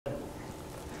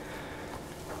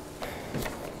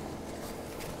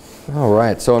All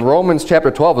right, so in Romans chapter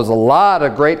 12, there's a lot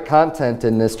of great content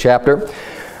in this chapter,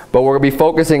 but we're going to be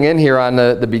focusing in here on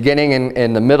the beginning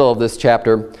and the middle of this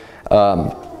chapter.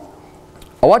 I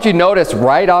want you to notice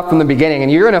right off from the beginning,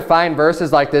 and you're going to find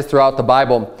verses like this throughout the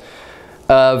Bible,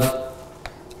 of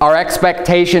our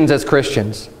expectations as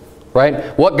Christians,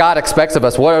 right? What God expects of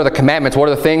us. What are the commandments? What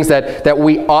are the things that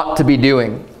we ought to be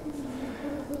doing?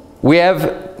 We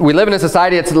live in a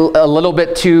society that's a little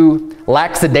bit too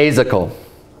lackadaisical.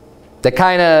 That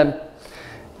kind of,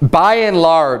 by and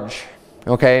large,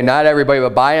 okay, not everybody,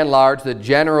 but by and large, the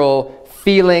general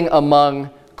feeling among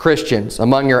Christians,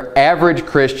 among your average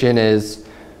Christian, is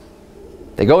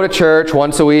they go to church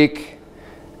once a week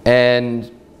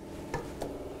and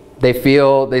they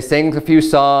sing a few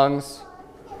songs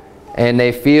and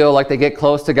they feel like they get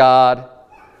close to God,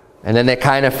 and then they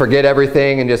kind of forget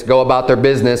everything and just go about their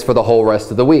business for the whole rest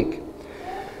of the week.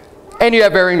 And you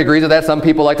have varying degrees of that. Some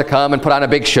people like to come and put on a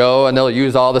big show, and they'll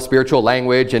use all the spiritual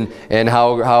language and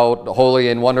how holy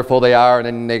and wonderful they are, and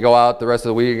then they go out the rest of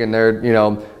the week and they're, you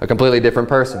know, a completely different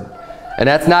person. And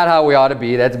that's not how we ought to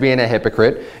be. That's being a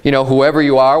hypocrite. You know, whoever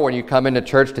you are when you come into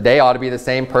church today ought to be the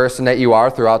same person that you are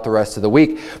throughout the rest of the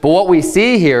week. But what we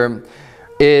see here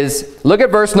is, look at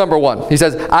verse number 1. He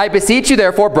says, I beseech you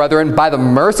therefore, brethren, by the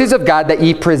mercies of God, that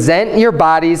ye present your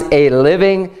bodies a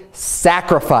living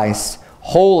sacrifice,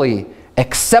 holy,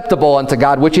 acceptable unto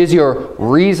God, which is your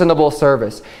reasonable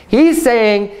service. He's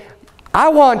saying, I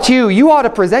want you ought to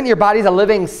present your bodies a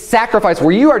living sacrifice,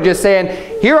 where you are just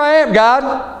saying, here I am,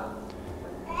 God.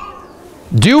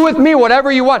 Do with me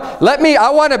whatever you want.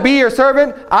 I want to be your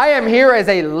servant. I am here as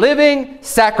a living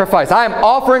sacrifice. I am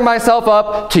offering myself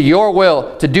up to your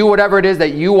will, to do whatever it is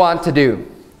that you want to do.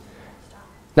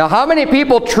 Now, how many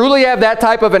people truly have that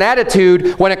type of an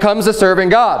attitude when it comes to serving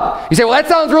God? You say, well, that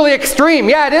sounds really extreme.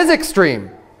 Yeah, it is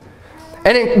extreme.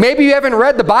 And maybe you haven't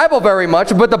read the Bible very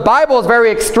much, but the Bible is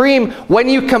very extreme when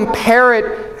you compare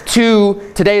it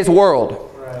to today's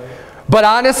world. Right. But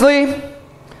honestly,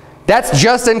 that's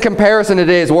just in comparison to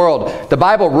today's world. The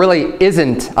Bible really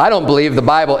isn't. I don't believe the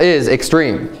Bible is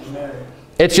extreme.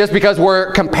 It's just because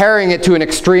we're comparing it to an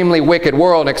extremely wicked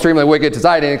world, an extremely wicked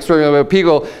society, and extremely wicked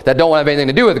people that don't want to have anything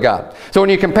to do with God. So when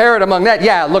you compare it among that,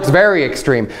 yeah, it looks very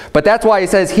extreme. But that's why he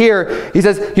says here, he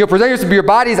says, you'll present your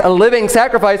bodies a living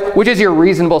sacrifice, which is your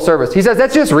reasonable service. He says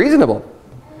that's just reasonable.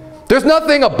 There's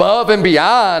nothing above and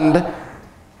beyond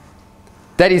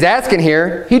that he's asking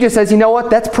here. He just says, you know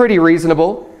what, that's pretty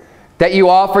reasonable, that you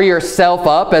offer yourself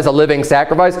up as a living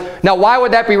sacrifice. Now, why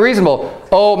would that be reasonable?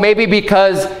 Oh, maybe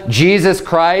because Jesus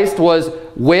Christ was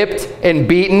whipped and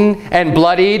beaten and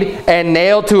bloodied and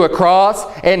nailed to a cross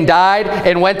and died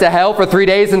and went to hell for 3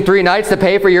 days and 3 nights to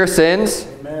pay for your sins.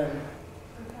 Amen.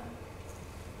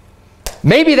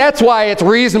 Maybe that's why it's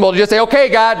reasonable to just say, okay,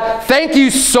 God, thank you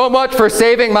so much for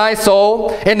saving my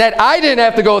soul, and that I didn't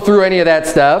have to go through any of that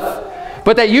stuff,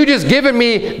 but that you just given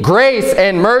me grace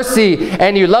and mercy,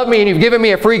 and you love me, and you've given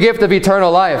me a free gift of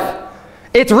eternal life.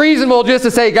 It's reasonable just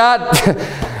to say, God,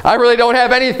 I really don't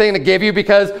have anything to give you,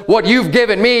 because what you've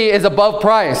given me is above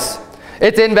price.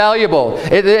 It's invaluable.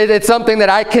 It's something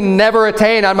that I can never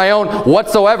attain on my own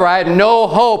whatsoever. I had no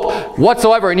hope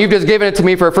whatsoever, and you've just given it to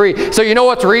me for free. So you know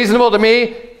what's reasonable to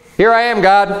me? Here I am,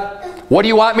 God. What do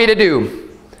you want me to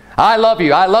do? I love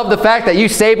you. I love the fact that you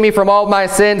saved me from all of my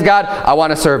sins, God. I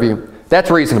want to serve you. That's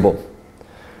reasonable.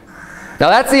 Now,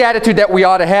 that's the attitude that we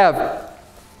ought to have.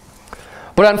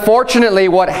 But unfortunately,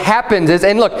 what happens is,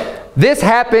 and look, this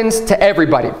happens to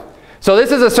everybody. So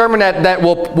this is a sermon that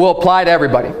will apply to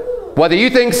everybody. Whether you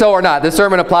think so or not, this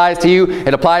sermon applies to you,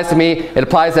 it applies to me, it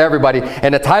applies to everybody.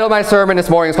 And the title of my sermon this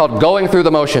morning is called Going Through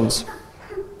the Motions.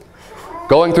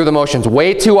 Going through the motions.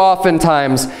 Way too often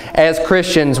times as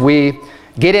Christians, we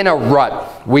get in a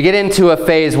rut. We get into a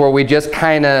phase where we're just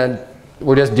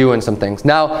doing some things.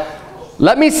 Now,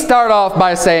 let me start off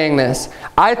by saying this.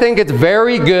 I think it's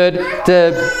very good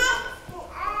to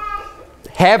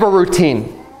have a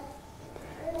routine,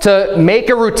 to make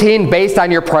a routine based on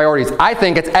your priorities. I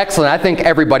think it's excellent. I think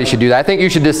everybody should do that. I think you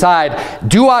should decide,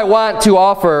 do I want to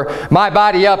offer my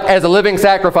body up as a living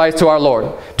sacrifice to our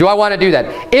Lord? Do I want to do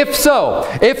that? If so,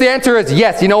 if the answer is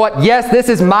yes, you know what? Yes, this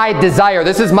is my desire.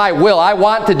 This is my will. I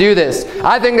want to do this.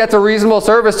 I think that's a reasonable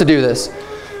service to do this.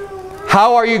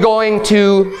 How are you going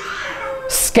to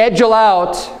schedule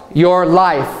out your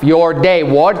life, your day?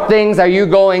 What things are you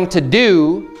going to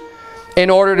do in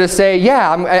order to say,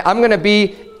 yeah, I'm going to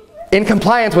be in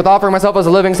compliance with offering myself as a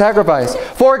living sacrifice?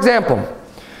 For example,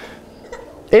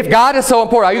 if God is so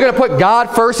important, are you going to put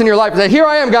God first in your life and say, here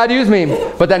I am, God, use me,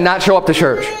 but then not show up to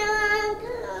church?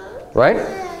 Right?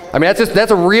 I mean,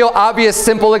 that's a real obvious,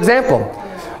 simple example.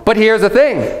 But here's the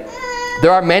thing.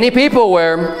 There are many people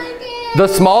where the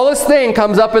smallest thing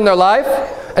comes up in their life,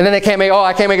 and then they can't make, oh,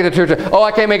 I can't make it to church. Oh,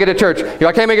 I can't make it to church. You know,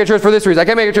 I can't make it to church for this reason. I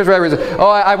can't make it to church for that reason. Oh,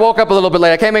 I woke up a little bit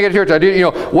late. I can't make it to church. I do, you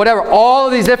know, whatever. All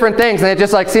of these different things, and it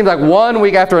just like seems like one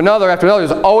week after another,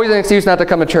 there's always an excuse not to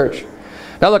come to church.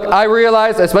 Now look, I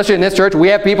realize, especially in this church, we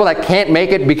have people that can't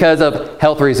make it because of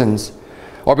health reasons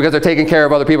or because they're taking care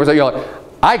of other people. So, you know,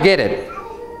 I get it,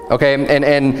 okay?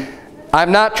 And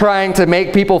I'm not trying to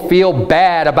make people feel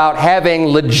bad about having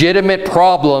legitimate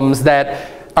problems that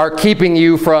are keeping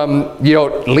you from, you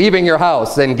know, leaving your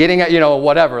house and getting, you know,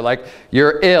 whatever. Like,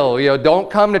 you're ill, you know, don't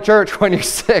come to church when you're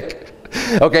sick,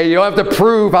 okay? You don't have to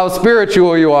prove how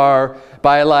spiritual you are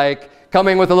by, like,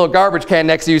 coming with a little garbage can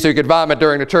next to you so you could vomit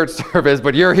during the church service,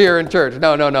 but you're here in church.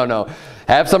 No, no, no, no.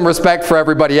 Have some respect for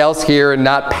everybody else here and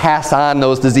not pass on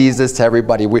those diseases to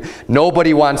everybody.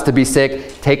 Nobody wants to be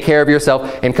sick. Take care of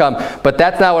yourself and come. But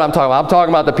that's not what I'm talking about. I'm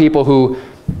talking about the people who,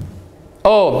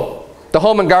 oh, the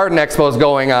Home and Garden Expo is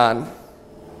going on,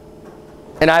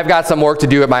 and I've got some work to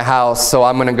do at my house, so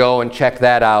I'm going to go and check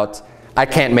that out. I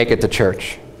can't make it to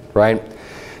church, right?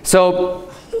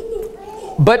 So,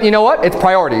 but you know what? It's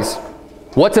priorities.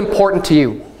 What's important to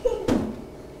you?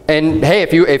 And hey,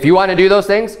 if you want to do those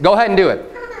things, go ahead and do it.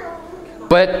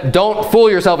 But don't fool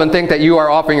yourself and think that you are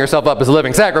offering yourself up as a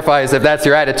living sacrifice if that's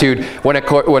your attitude when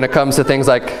it comes to things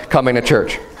like coming to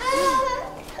church.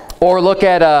 Or look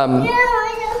at,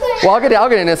 well, I'll get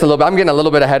into this a little bit. I'm getting a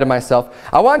little bit ahead of myself.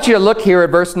 I want you to look here at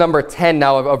verse number 10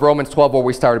 now of Romans 12 where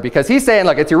we started, because he's saying,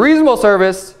 look, it's your reasonable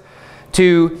service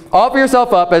to offer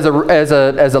yourself up as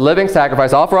a living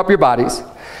sacrifice, offer up your bodies.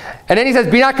 And then he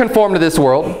says, be not conformed to this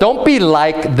world. Don't be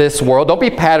like this world. Don't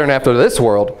be patterned after this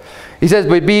world. He says,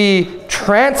 but be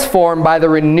transformed by the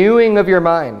renewing of your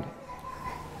mind.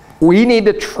 We need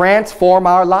to transform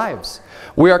our lives.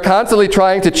 We are constantly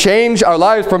trying to change our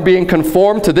lives from being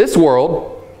conformed to this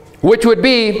world, which would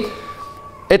be,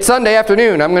 it's Sunday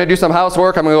afternoon, I'm going to do some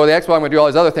housework, I'm going to go to the expo, I'm going to do all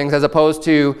these other things, as opposed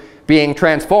to being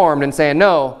transformed and saying,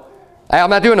 no, I'm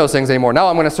not doing those things anymore. Now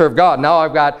I'm going to serve God. Now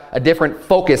I've got a different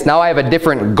focus. Now I have a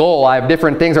different goal. I have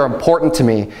different things that are important to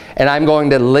me. And I'm going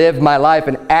to live my life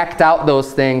and act out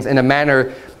those things in a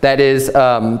manner that is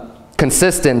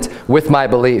consistent with my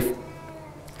belief.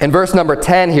 In verse number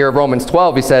 10 here of Romans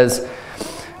 12, he says,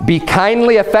 be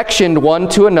kindly affectioned one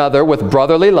to another with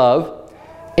brotherly love,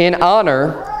 in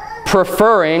honor,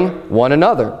 preferring one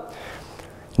another.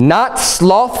 Not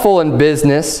slothful in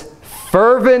business,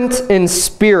 fervent in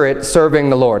spirit, serving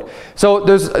the Lord. So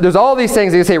there's all these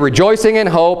things. You say rejoicing in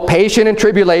hope, patient in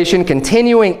tribulation,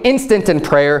 continuing instant in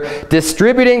prayer,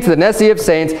 distributing to the necessity of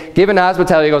saints, giving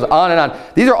hospitality. It goes on and on.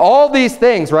 These are all these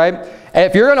things, right? And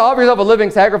if you're going to offer yourself a living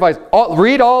sacrifice,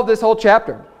 read all of this whole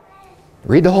chapter.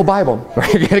 Read the whole Bible.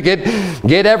 You're going to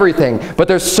get everything. But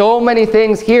there's so many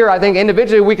things here, I think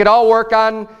individually we could all work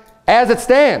on as it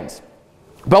stands.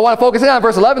 But I want to focus in on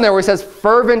verse 11 there where he says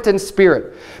fervent in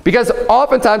spirit. Because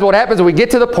oftentimes what happens is we get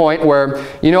to the point where,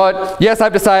 you know what, yes,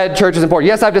 I've decided church is important.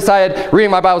 Yes, I've decided reading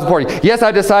my Bible is important. Yes,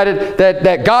 I've decided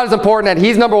that God is important, that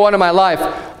he's number one in my life.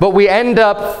 But we end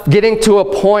up getting to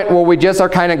a point where we just are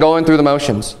kind of going through the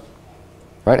motions.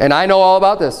 Right? And I know all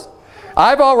about this.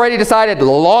 I've already decided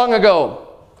long ago,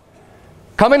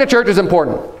 coming to church is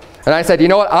important. And I said, you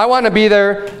know what, I want to be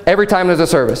there every time there's a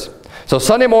service. So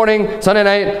Sunday morning, Sunday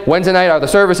night, Wednesday night are the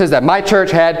services that my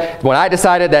church had when I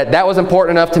decided that that was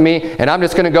important enough to me, and I'm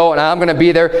just going to go and I'm going to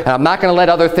be there, and I'm not going to let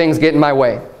other things get in my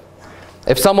way.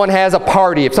 If someone has a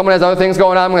party, if someone has other things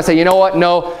going on, I'm going to say, you know what,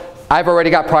 no, I've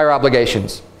already got prior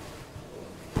obligations.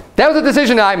 That was a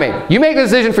decision that I made. You make the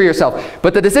decision for yourself.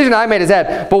 But the decision I made is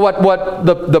that. But what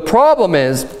the problem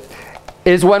is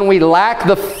when we lack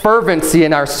the fervency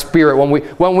in our spirit,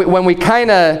 when we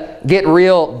kind of get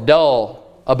real dull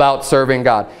about serving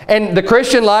God. And the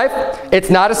Christian life, it's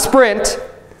not a sprint.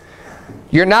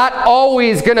 You're not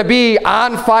always going to be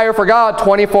on fire for God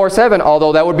 24/7,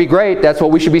 although that would be great. That's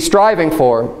what we should be striving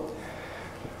for.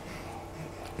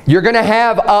 You're going to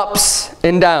have ups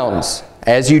and downs,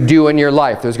 as you do in your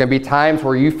life. There's going to be times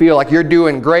where you feel like you're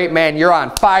doing great, man. You're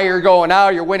on fire, you're going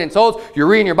out, you're winning souls, you're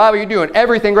reading your Bible, you're doing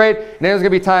everything great. And then there's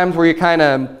going to be times where you kind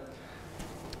of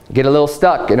get a little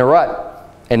stuck in a rut.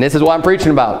 And this is what I'm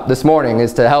preaching about this morning,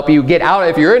 is to help you get out.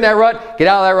 If you're in that rut, get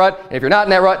out of that rut. And if you're not in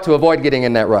that rut, to avoid getting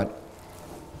in that rut.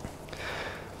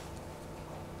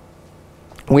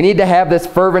 We need to have this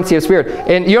fervency of spirit.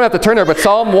 And you don't have to turn there, but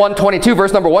Psalm 122,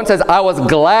 verse number 1 says, I was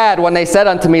glad when they said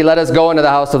unto me, let us go into the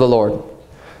house of the Lord.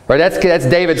 Right? That's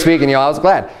David speaking. You know, I was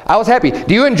glad. I was happy.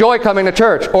 Do you enjoy coming to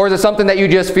church? Or is it something that you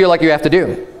just feel like you have to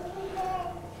do?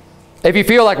 If you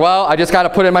feel like, well, I just got to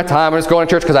put in my time, I'm just going to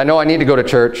church because I know I need to go to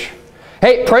church.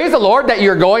 Hey, praise the Lord that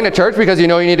you're going to church because you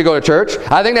know you need to go to church.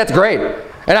 I think that's great.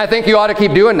 And I think you ought to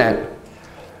keep doing that.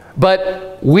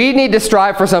 But we need to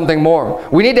strive for something more.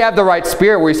 We need to have the right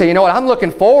spirit where you say, you know what, I'm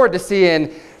looking forward to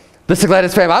seeing the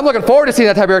Sagletis family. I'm looking forward to seeing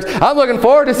that Tiberius. I'm looking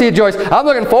forward to seeing Joyce. I'm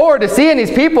looking forward to seeing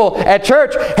these people at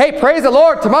church. Hey, praise the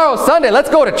Lord. Tomorrow's Sunday. Let's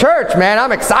go to church, man.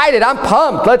 I'm excited. I'm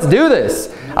pumped. Let's do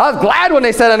this. I was glad when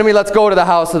they said unto me, let's go to the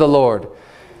house of the Lord.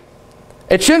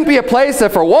 It shouldn't be a place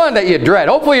that, for one, that you dread.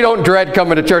 Hopefully you don't dread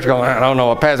coming to church going, I don't know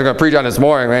what Pastor's going to preach on this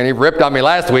morning, man. He ripped on me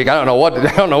last week. I don't know what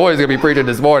he's going to be preaching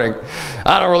this morning.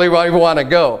 I don't really even want to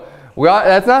go.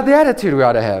 That's not the attitude we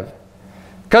ought to have.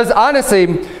 Because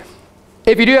honestly,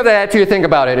 if you do have that attitude, think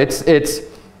about it.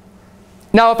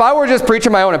 Now, if I were just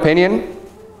preaching my own opinion,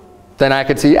 then I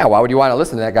could see, yeah, why would you want to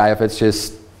listen to that guy if it's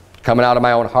just coming out of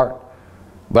my own heart?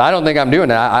 But I don't think I'm doing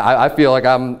that. I feel like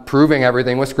I'm proving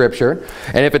everything with Scripture.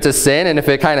 And if it's a sin and if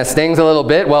it kind of stings a little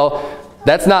bit, well,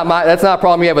 that's not a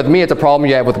problem you have with me. It's a problem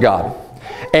you have with God.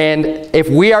 And if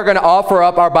we are going to offer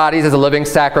up our bodies as a living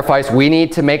sacrifice, we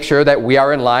need to make sure that we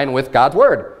are in line with God's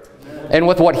Word and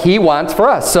with what He wants for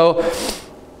us. So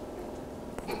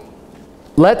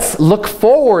let's look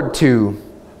forward to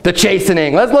the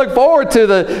chastening. Let's look forward to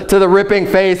the ripping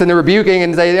face and the rebuking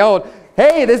and say,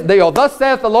 hey, thus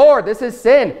saith the Lord, this is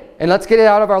sin. And let's get it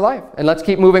out of our life. And let's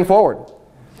keep moving forward.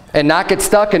 And not get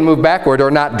stuck and move backward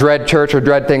or not dread church or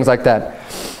dread things like that.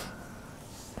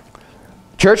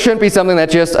 Church shouldn't be something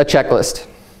that's just a checklist.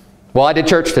 Well, I did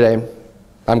church today.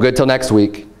 I'm good till next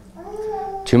week.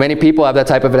 Too many people have that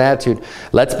type of an attitude.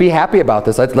 Let's be happy about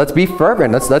this. Let's be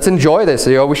fervent. Let's enjoy this.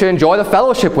 We should enjoy the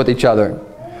fellowship with each other.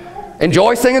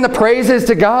 Enjoy singing the praises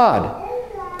to God.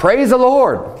 Praise the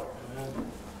Lord.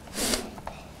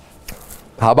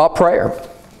 How about prayer?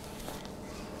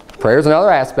 Prayer is another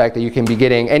aspect that you can be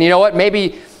getting. And you know what?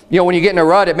 Maybe, when you get in a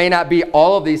rut, it may not be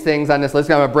all of these things on this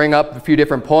list. I'm going to bring up a few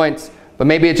different points, but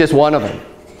maybe it's just one of them,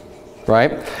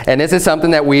 right? And this is something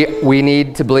that we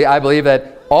need to believe. I believe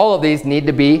that all of these need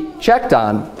to be checked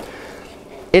on.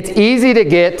 It's easy to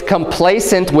get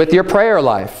complacent with your prayer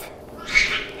life.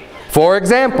 For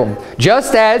example,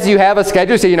 just as you have a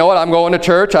schedule, say, you know what, I'm going to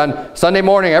church on Sunday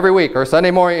morning every week, or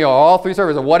Sunday morning, all 3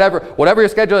 services, or whatever your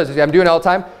schedule is, I'm doing it all the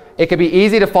time, it can be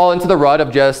easy to fall into the rut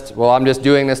of just, well, I'm just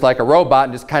doing this like a robot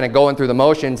and just kind of going through the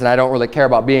motions and I don't really care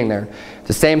about being there. It's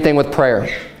the same thing with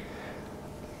prayer.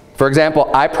 For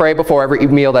example, I pray before every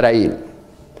meal that I eat.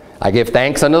 I give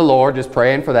thanks unto the Lord, just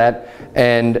praying for that,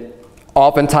 and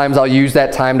oftentimes I'll use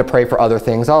that time to pray for other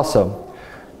things also.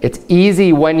 It's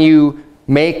easy when you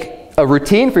make a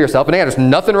routine for yourself, and again, there's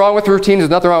nothing wrong with routines, there's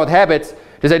nothing wrong with habits.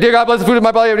 Just say, dear God, bless the food of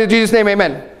my body, in Jesus' name,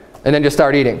 amen. And then just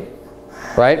start eating,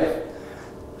 right?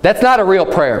 That's not a real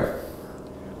prayer.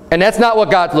 And that's not what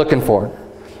God's looking for.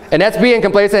 And that's being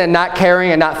complacent and not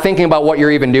caring and not thinking about what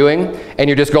you're even doing, and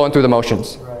you're just going through the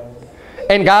motions.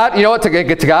 And God, you know what, to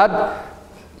get to God,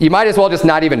 you might as well just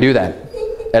not even do that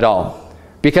at all.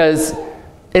 Because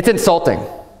it's insulting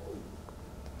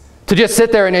to just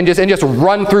sit there and just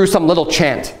run through some little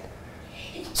chant.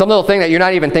 Some little thing that you're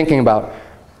not even thinking about.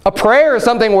 A prayer is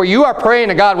something where you are praying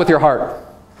to God with your heart.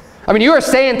 I mean, you are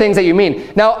saying things that you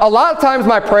mean. Now, a lot of times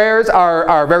my prayers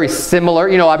are very similar.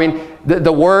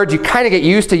 The words, you kind of get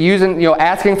used to using,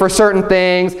 asking for certain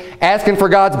things, asking for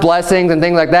God's blessings and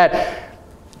things like that.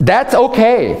 That's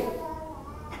okay.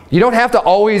 You don't have to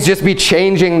always just be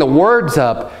changing the words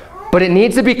up, but it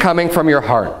needs to be coming from your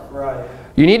heart. Right.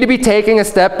 You need to be taking a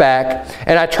step back,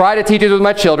 and I try to teach it with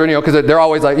my children, because they're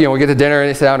always like, we get to dinner and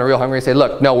they sit down and they're real hungry and say,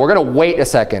 look, no, we're going to wait a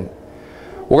second.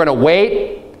 We're going to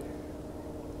wait.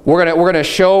 We're going to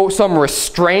show some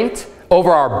restraint over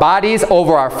our bodies,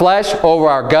 over our flesh, over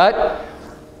our gut.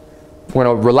 We're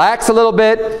going to relax a little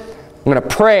bit. We're going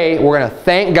to pray. We're going to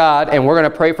thank God, and we're going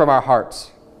to pray from our hearts.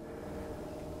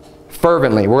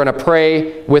 Fervently. We're going to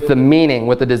pray with the meaning,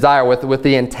 with the desire, with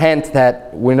the intent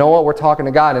that we know what we're talking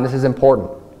to God, and this is important.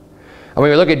 And when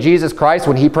we look at Jesus Christ,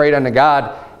 when He prayed unto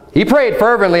God, He prayed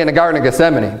fervently in the Garden of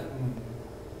Gethsemane.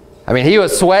 I mean, He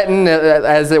was sweating,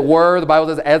 as it were, the Bible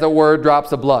says, as it were,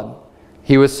 drops of blood.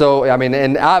 He was so,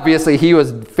 and obviously He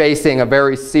was facing a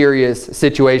very serious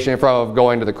situation in front of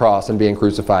going to the cross and being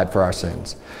crucified for our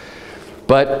sins.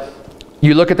 But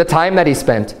you look at the time that He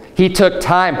spent. He took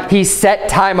time. He set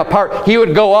time apart. He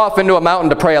would go off into a mountain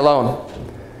to pray alone.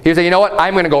 He would say, you know what?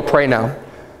 I'm going to go pray now.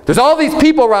 There's all these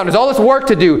people around. There's all this work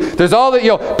to do. There's all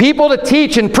the people to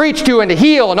teach and preach to and to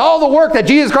heal and all the work that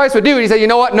Jesus Christ would do. And He said, you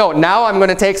know what? No, now I'm going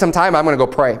to take some time. I'm going to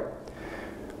go pray.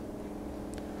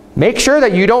 Make sure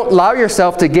that you don't allow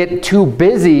yourself to get too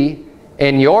busy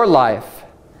in your life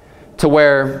to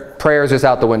where prayer is just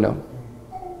out the window.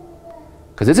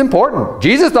 Because it's important.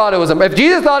 Jesus thought it was, if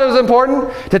Jesus thought it was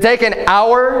important to take an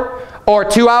hour or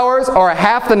 2 hours or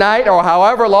half the night or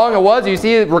however long it was, you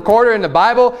see it recorded in the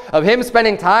Bible of him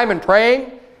spending time and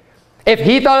praying. If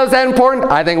he thought it was that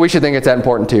important, I think we should think it's that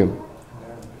important too.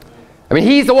 I mean,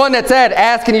 he's the one that said,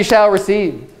 ask and you shall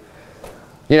receive.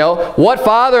 You know, what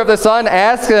father of the son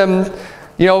asks him,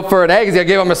 you know, for an egg, is he going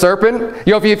to give him a serpent?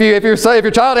 You know, if your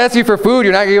child asks you for food,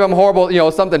 you're not going to give him horrible, you know,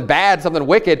 something bad, something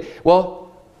wicked. Well,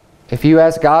 if you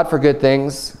ask God for good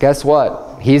things, guess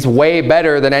what? He's way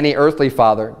better than any earthly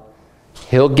father.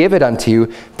 He'll give it unto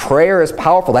you. Prayer is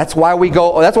powerful. That's why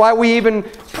we even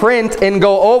print and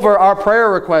go over our prayer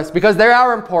requests, because they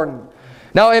are important.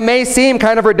 Now, it may seem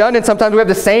kind of redundant. Sometimes we have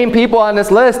the same people on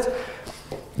this list.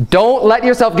 Don't let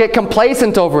yourself get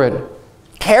complacent over it.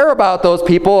 Care about those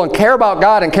people and care about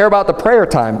God and care about the prayer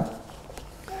time.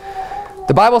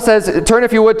 The Bible says, turn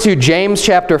if you would to James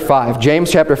chapter 5.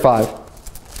 James chapter 5.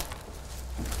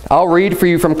 I'll read for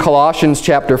you from Colossians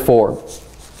chapter 4.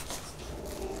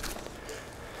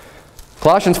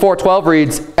 Colossians 4:12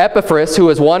 reads, Epaphras, who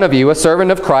is one of you, a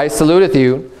servant of Christ, saluteth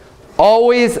you,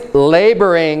 always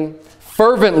laboring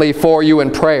fervently for you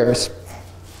in prayers.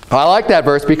 I like that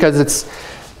verse because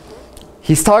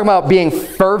he's talking about being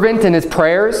fervent in his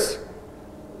prayers.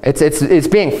 It's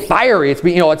being fiery.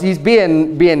 He's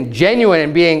being genuine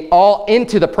and being all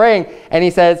into the praying. And he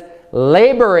says,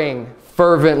 laboring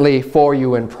fervently for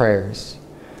you in prayers.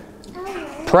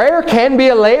 Prayer can be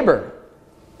a labor,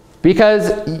 because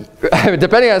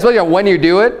depending on when you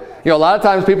do it, a lot of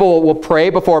times people will pray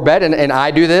before bed, and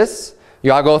I do this.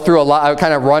 I'll go through a lot. I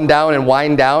kind of run down and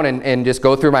wind down and just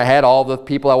go through my head all the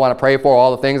people I want to pray for,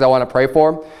 all the things I want to pray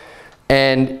for.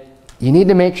 And you need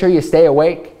to make sure you stay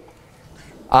awake.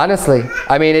 Honestly,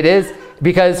 I mean, it is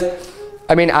because,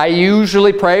 I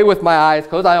usually pray with my eyes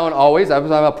closed. I don't always.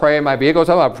 I'll pray in my vehicle.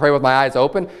 So I'll pray with my eyes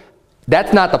open.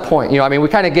 That's not the point. We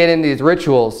kind of get into these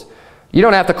rituals. You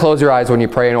don't have to close your eyes when you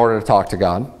pray in order to talk to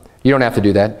God. You don't have to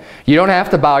do that. You don't have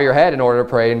to bow your head in order to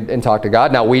pray and talk to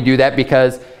God. Now, we do that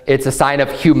because it's a sign of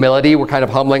humility. We're kind of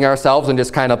humbling ourselves and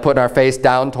just kind of putting our face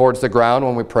down towards the ground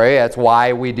when we pray. That's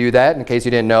why we do that, in case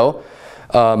you didn't know.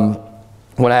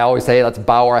 When I always say, let's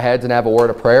bow our heads and have a word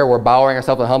of prayer, we're bowing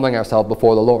ourselves and humbling ourselves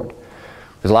before the Lord.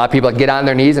 There's a lot of people that get on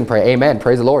their knees and pray, amen,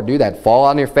 praise the Lord, do that. Fall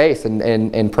on your face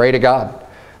and pray to God.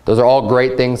 Those are all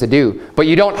great things to do. But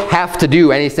you don't have to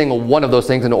do any single one of those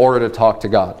things in order to talk to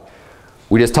God.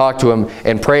 We just talk to Him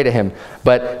and pray to Him.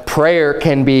 But prayer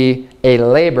can be a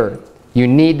labor. You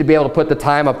need to be able to put the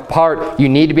time apart. You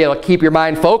need to be able to keep your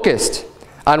mind focused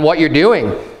on what you're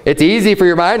doing. It's easy for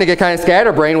your mind to get kind of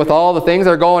scatterbrained with all the things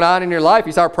that are going on in your life.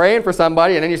 You start praying for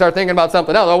somebody, and then you start thinking about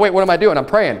something else. Oh, wait, what am I doing? I'm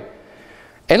praying.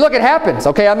 And look, it happens.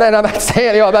 Okay, I'm not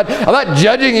saying, I'm not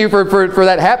judging you for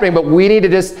that happening, but we need to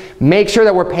just make sure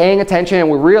that we're paying attention and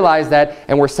we realize that,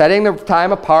 and we're setting the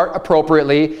time apart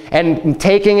appropriately and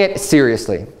taking it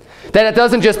seriously. That it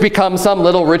doesn't just become some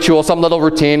little ritual, some little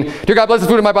routine. Dear God, bless the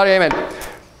food in my body, amen.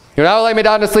 Now lay me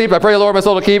down to sleep. I pray the Lord my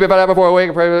soul to keep. If I die before I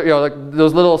wake, I pray, like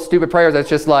those little stupid prayers that's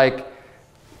just like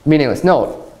meaningless.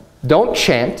 No, don't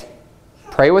chant.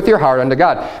 Pray with your heart unto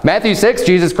God. Matthew 6,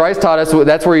 Jesus Christ taught us,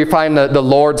 that's where you find the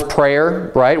Lord's Prayer,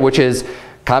 right, which is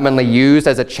commonly used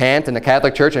as a chant in the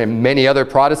Catholic Church and in many other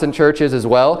Protestant churches as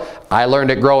well. I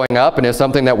learned it growing up, and it's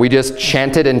something that we just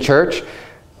chanted in church.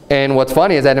 And what's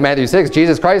funny is that in Matthew 6,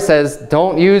 Jesus Christ says,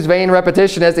 don't use vain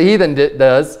repetition as the heathen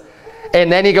does.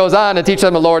 And then he goes on to teach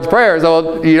them the Lord's Prayer.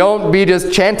 So you don't be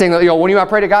just chanting, when you want to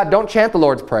pray to God, don't chant the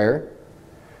Lord's Prayer.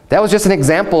 That was just an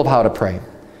example of how to pray.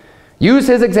 Use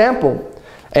His example.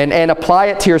 And apply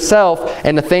it to yourself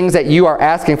and the things that you are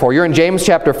asking for. You're in James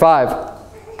chapter 5.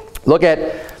 Look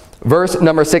at verse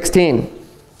number 16.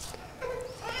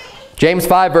 James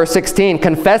 5 verse 16.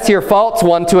 Confess your faults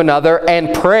one to another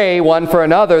and pray one for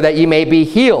another that ye may be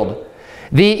healed.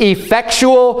 The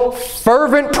effectual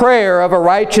fervent prayer of a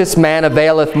righteous man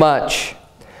availeth much.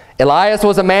 Elias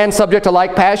was a man subject to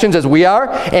like passions as we are,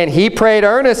 and he prayed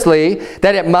earnestly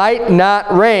that it might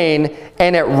not rain,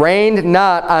 and it rained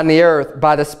not on the earth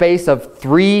by the space of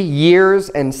 3 years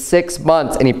and 6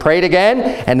 months. And he prayed again,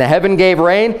 and the heaven gave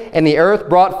rain, and the earth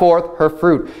brought forth her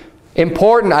fruit.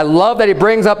 Important. I love that he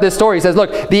brings up this story. He says,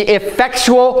 look, the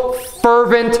effectual,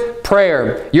 fervent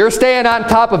prayer. You're staying on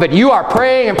top of it. You are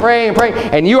praying and praying and praying,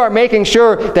 and you are making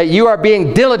sure that you are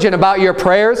being diligent about your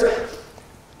prayers.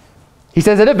 He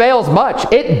says it avails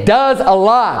much. It does a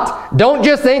lot. Don't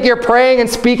just think you're praying and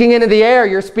speaking into the air.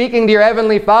 You're speaking to your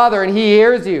Heavenly Father, and He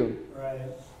hears you. Right.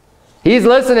 He's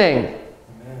listening.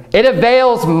 Amen. It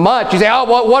avails much. You say, oh,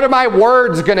 what are my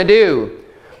words going to do?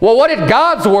 Well, what did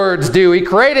God's words do? He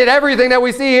created everything that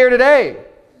we see here today.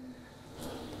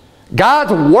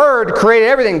 God's word created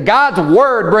everything. God's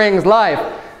word brings life.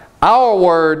 Our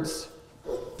words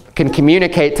can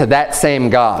communicate to that same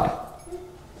God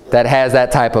that has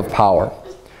that type of power.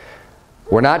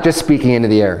 We're not just speaking into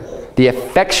the air. The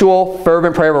effectual,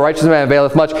 fervent prayer of a righteous man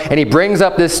availeth much. And he brings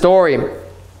up this story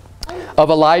of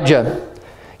Elijah.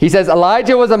 He says,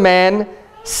 Elijah was a man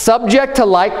subject to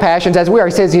like passions as we are.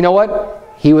 He says, you know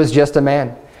what? He was just a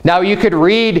man. Now you could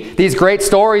read these great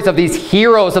stories of these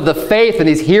heroes of the faith and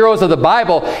these heroes of the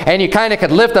Bible, and you kind of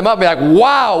could lift them up and be like,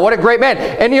 wow, what a great man.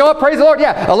 And you know what? Praise the Lord.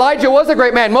 Yeah, Elijah was a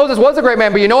great man. Moses was a great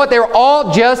man. But you know what? They were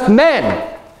all just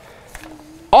men.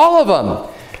 All of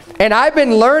them. And I've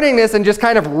been learning this and just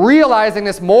kind of realizing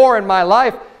this more in my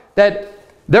life, that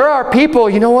there are people,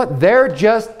 you know what? They're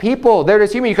just people. They're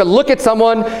just human. You could look at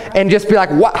someone and just be like,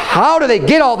 what? How do they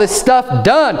get all this stuff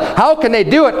done? How can they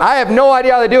do it? I have no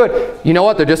idea how they do it. You know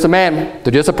what? They're just a man.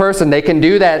 They're just a person. They can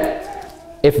do that.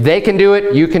 If they can do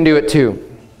it, you can do it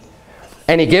too.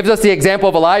 And he gives us the example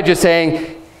of Elijah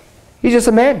saying, he's just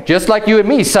a man, just like you and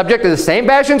me, subject to the same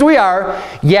passions we are,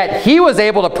 yet he was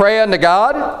able to pray unto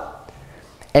God,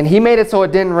 and he made it so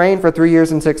it didn't rain for 3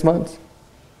 years and 6 months.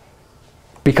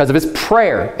 Because of his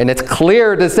prayer. And it's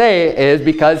clear to say it is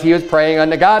because he was praying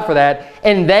unto God for that.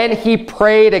 And then he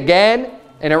prayed again,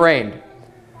 and it rained.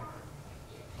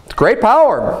 It's great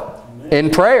power in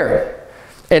prayer.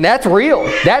 And that's real.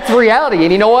 That's reality.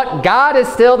 And you know what? God is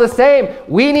still the same.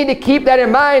 We need to keep that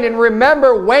in mind and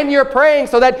remember when you're praying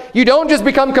so that you don't just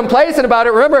become complacent about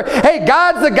it. Remember, hey,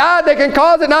 God's the God that can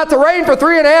cause it not to rain for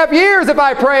 3.5 years if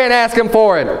I pray and ask him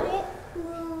for it.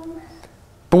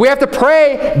 But we have to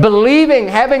pray believing,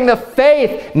 having the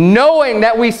faith, knowing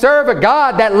that we serve a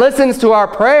God that listens to our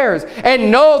prayers.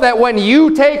 And know that when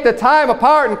you take the time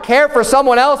apart and care for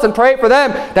someone else and pray for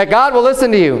them, that God will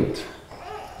listen to you.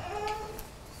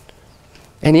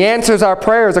 And he answers our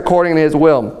prayers according to his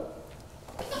will.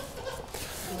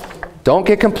 Don't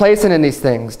get complacent in these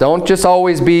things. Don't just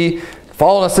always be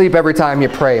falling asleep every time you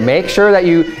pray. Make sure that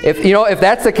if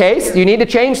that's the case, you need to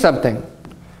change something.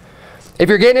 If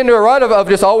you're getting into a rut of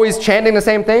just always chanting the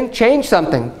same thing, change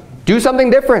something. Do something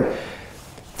different.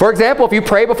 For example, if you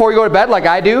pray before you go to bed like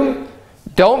I do,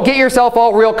 don't get yourself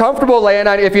all real comfortable laying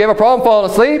on, if you have a problem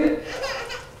falling asleep,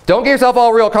 don't get yourself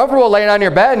all real comfortable laying on your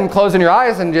bed and closing your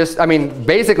eyes and just,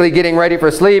 basically getting ready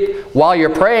for sleep while you're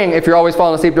praying if you're always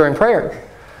falling asleep during prayer.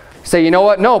 Say, you know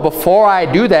what? No, before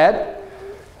I do that,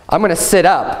 I'm going to sit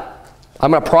up.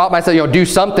 I'm going to prop myself, do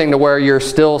something to where you're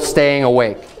still staying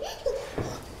awake.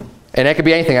 And it could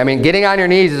be anything. Getting on your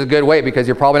knees is a good way because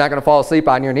you're probably not going to fall asleep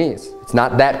on your knees. It's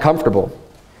not that comfortable.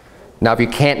 Now, if you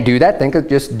can't do that, think of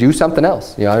just do something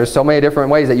else. There's so many different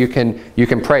ways that you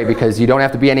can pray because you don't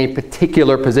have to be in any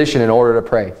particular position in order to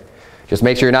pray. Just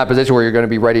make sure you're not in a position where you're going to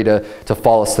be ready to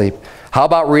fall asleep. How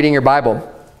about reading your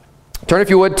Bible? Turn if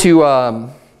you would to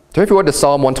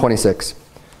Psalm 126.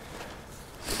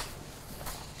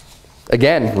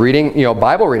 Again, reading,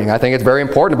 Bible reading. I think it's very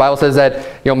important. The Bible says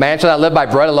that, man shall not live by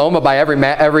bread alone, but by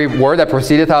every word that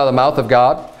proceedeth out of the mouth of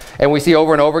God. And we see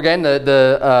over and over again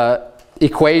the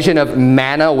equation of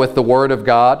manna with the word of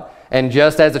God. And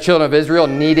just as the children of Israel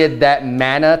needed that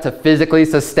manna to physically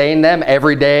sustain them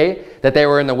every day that they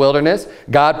were in the wilderness,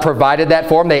 God provided that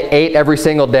for them. They ate every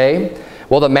single day.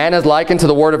 Well, the manna is likened to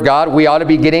the word of God. We ought to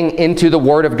be getting into the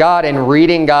word of God and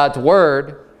reading God's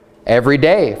word every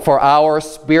day for our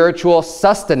spiritual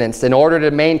sustenance. In order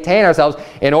to maintain ourselves,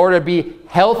 in order to be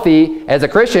healthy as a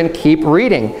Christian, keep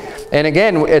reading. And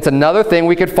again, it's another thing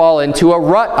we could fall into a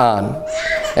rut on.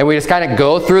 And we just kind of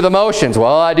go through the motions.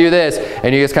 Well, I do this.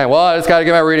 And you just kind of, I just got to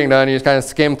get my reading done. You just kind of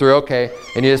skim through, okay.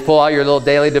 And you just pull out your little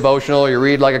daily devotional. You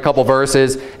read like a couple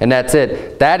verses, and that's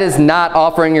it. That is not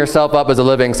offering yourself up as a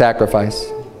living sacrifice.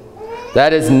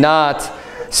 That is not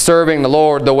serving the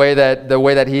Lord the way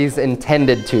that he's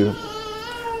intended to.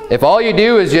 If all you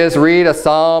do is just read a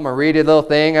psalm or read a little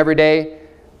thing every day,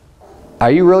 are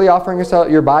you really offering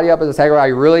your body up as a sacrifice?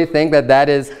 You really think that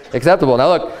is acceptable? Now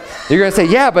look, you're going to say,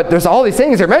 yeah, but there's all these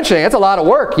things you're mentioning. That's a lot of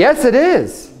work. Yes, it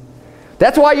is.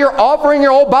 That's why you're offering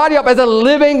your whole body up as a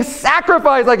living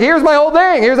sacrifice. Like, here's my whole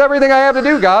thing. Here's everything I have to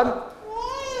do, God.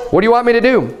 What do you want me to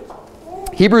do?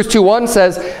 Hebrews 2:1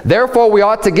 says, therefore we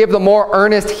ought to give the more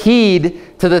earnest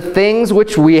heed to the things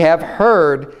which we have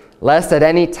heard, lest at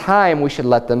any time we should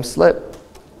let them slip.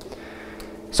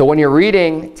 So when you're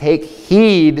reading, take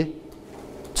heed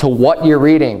to what you're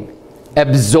reading.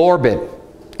 Absorb it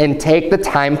and take the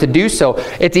time to do so.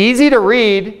 It's easy to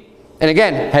read, and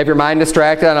again, have your mind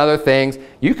distracted on other things.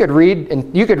 You could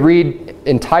read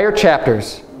entire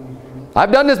chapters.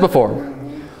 I've done this before.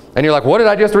 And you're like, what did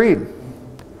I just read?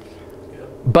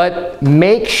 But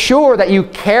make sure that you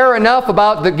care enough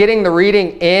about getting the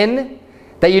reading in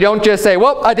that you don't just say,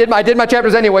 well, I did my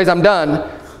chapters anyways, I'm done.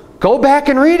 Go back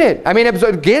and read it. I mean,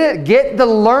 get the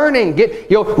learning,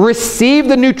 receive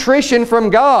the nutrition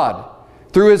from God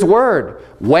through His Word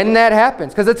when that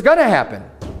happens, because it's going to happen.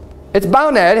 It's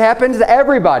bound to. It happens to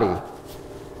everybody.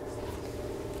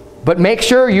 But make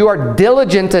sure you are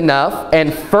diligent enough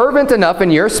and fervent enough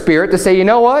in your spirit to say, you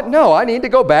know what? No, I need to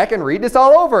go back and read this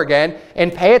all over again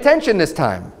and pay attention this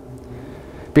time.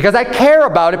 Because I care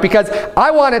about it, because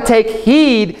I want to take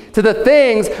heed to the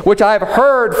things which I've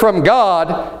heard from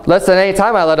God, less than any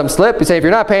time I let them slip. You say, if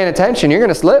you're not paying attention, you're going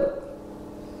to slip.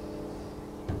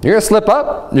 You're going to slip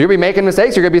up. You're going to be making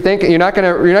mistakes. You're going to be thinking, you're not going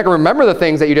to remember the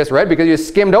things that you just read because you just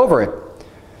skimmed over it.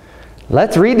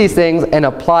 Let's read these things and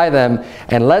apply them,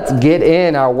 and let's get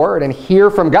in our Word and hear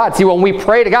from God. See, when we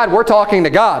pray to God, we're talking to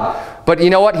God. But you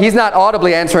know what? He's not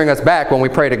audibly answering us back when we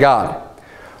pray to God.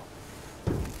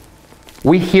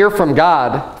 We hear from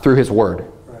God through His Word.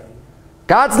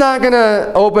 God's not going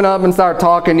to open up and start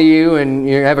talking to you and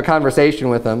you have a conversation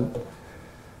with Him.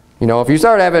 You know, if you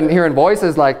start hearing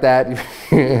voices like that,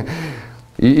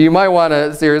 you might want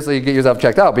to seriously get yourself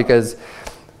checked out, because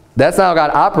that's not how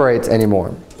God operates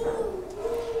anymore.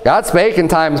 God spake in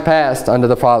times past unto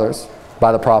the fathers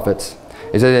by the prophets.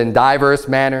 He said in diverse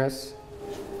manners.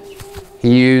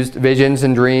 He used visions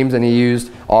and dreams, and He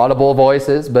used audible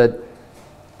voices, but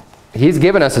He's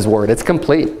given us His Word. It's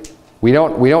complete. We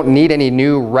don't need any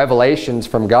new revelations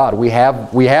from God. We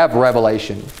have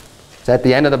revelation. It's at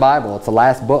the end of the Bible. It's the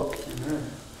last book.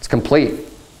 It's complete.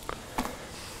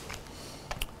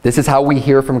 This is how we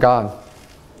hear from God.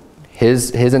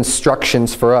 His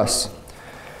instructions for us.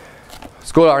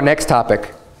 Let's go to our next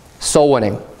topic, soul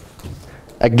winning.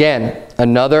 Again,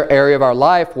 another area of our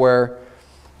life where,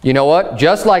 you know what,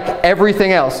 just like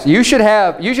everything else, you should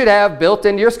have built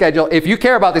into your schedule, if you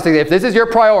care about these things, if this is your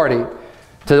priority,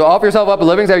 to offer yourself up a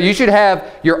living sacrifice, you should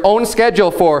have your own schedule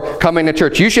for coming to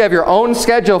church. You should have your own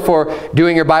schedule for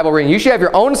doing your Bible reading. You should have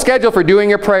your own schedule for doing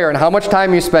your prayer and how much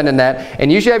time you spend in that.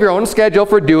 And you should have your own schedule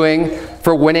for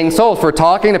winning souls, for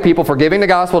talking to people, for giving the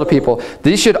gospel to people.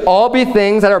 These should all be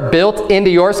things that are built into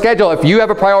your schedule if you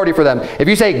have a priority for them. If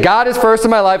you say, God is first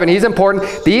in my life and He's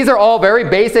important, these are all very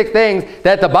basic things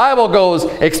that the Bible goes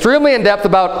extremely in depth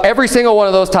about every single one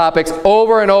of those topics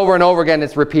over and over and over again.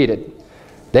 It's repeated.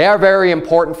 They are very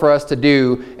important for us to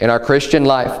do in our Christian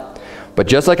life. But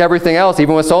just like everything else,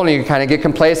 even with soul winning, you kind of get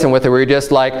complacent with it, where you're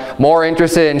just like more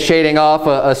interested in shading off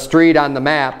a street on the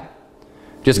map,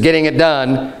 just getting it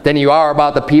done, than you are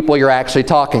about the people you're actually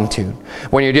talking to.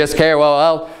 When you just care,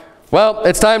 well,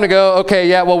 it's time to go. Okay,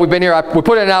 yeah, well, we've been here. We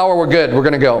put in an hour. We're good. We're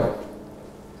going to go.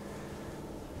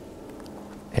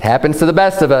 It happens to the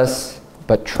best of us,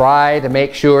 but try to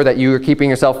make sure that you are keeping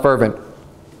yourself fervent.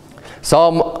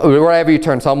 Psalm, wherever you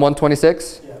turn, Psalm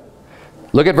 126. Yeah.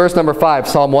 Look at verse number 5,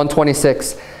 Psalm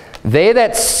 126. They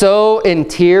that sow in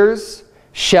tears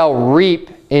shall reap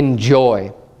in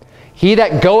joy. He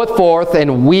that goeth forth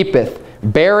and weepeth,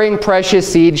 bearing precious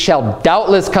seed, shall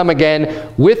doubtless come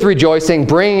again with rejoicing,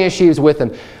 bringing his sheaves with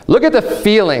him. Look at the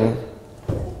feeling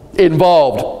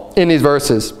involved in these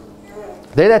verses.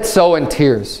 They that sow in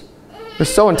tears. They're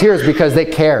sowing tears because they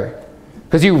care.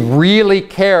 Because you really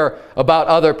care about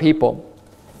other people.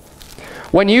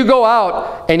 When you go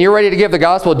out and you're ready to give the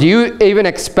gospel, do you even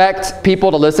expect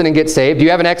people to listen and get saved? Do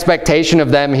you have an expectation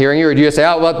of them hearing you? Or do you say,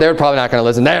 oh, well, they're probably not going to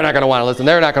listen. They're not going to want to listen.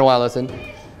 They're not going to want to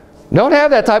listen. Don't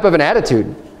have that type of an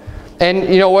attitude. And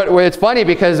you know what? It's funny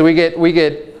because we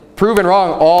get proven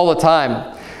wrong all the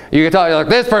time. You can tell, you're like,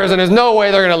 this person, there's no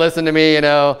way they're going to listen to me, you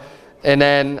know. And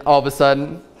then all of a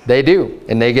sudden, they do,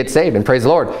 and they get saved, and praise the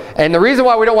Lord. And the reason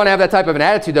why we don't want to have that type of an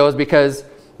attitude, though, is because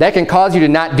that can cause you to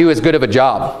not do as good of a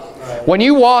job. Right. When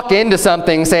you walk into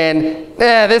something saying,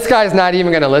 this guy's not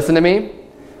even going to listen to me,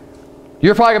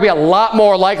 you're probably going to be a lot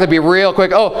more likely to be real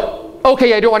quick, oh,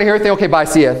 okay, I don't want to hear anything, okay, bye,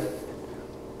 see ya.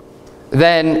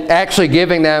 Than actually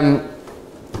giving them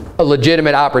a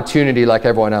legitimate opportunity like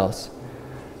everyone else.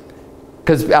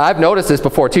 Because I've noticed this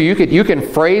before, too. You can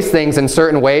phrase things in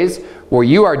certain ways where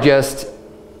you are just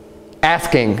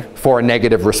asking for a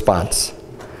negative response.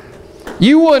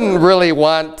 You wouldn't really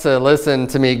want to listen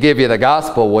to me give you the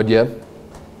gospel, would you?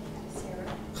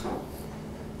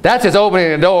 That's just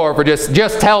opening the door for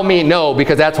just tell me no,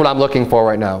 because that's what I'm looking for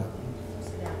right now.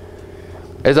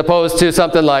 As opposed to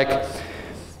something like,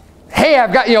 hey,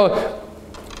 I've got,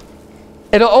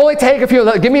 it'll only take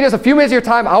give me just a few minutes of your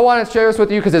time. I want to share this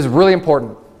with you because it's really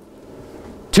important.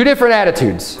 Two different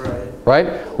attitudes,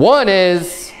 right? One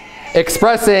is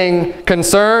expressing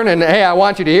concern and, hey, I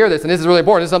want you to hear this, and this is really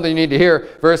important. This is something you need to hear,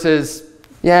 versus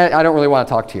yeah, I don't really want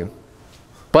to talk to you.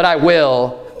 But I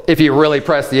will, if you really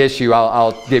press the issue,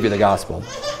 I'll give you the gospel.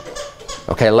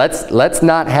 Okay, let's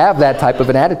not have that type of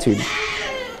an attitude.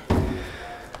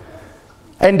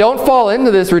 And don't fall into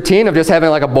this routine of just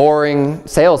having like a boring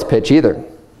sales pitch either.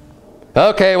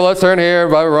 Okay, well, let's turn here.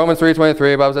 Romans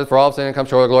 3:23, Bible says, for all have sinned and come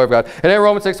short of the glory of God. And then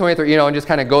Romans 6:23, you know, and just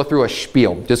kind of go through a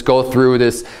spiel. Just go through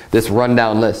this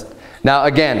rundown list. Now,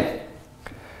 again,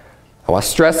 I want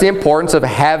to stress the importance of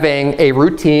having a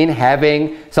routine,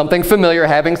 having something familiar,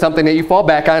 having something that you fall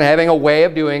back on, having a way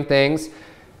of doing things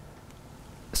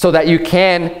so that you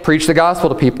can preach the gospel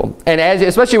to people. And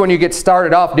especially when you get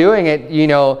started off doing it, you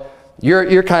know,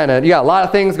 you got a lot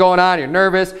of things going on, you're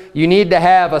nervous. You need to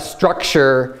have a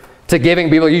structure to giving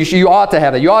people. You ought to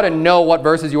have that. You ought to know what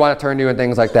verses you want to turn to and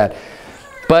things like that.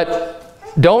 But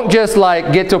don't just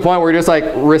like get to a point where you're just like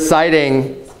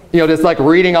reciting, you know, just like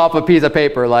reading off a piece of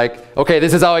paper, like, okay,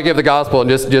 this is how I give the gospel, and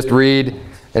just read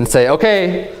and say,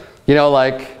 okay, you know,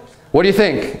 like, what do you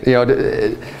think? You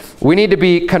know, we need to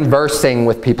be conversing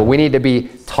with people. We need to be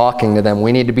talking to them.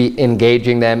 We need to be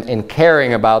engaging them and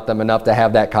caring about them enough to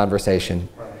have that conversation.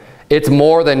 It's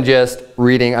more than just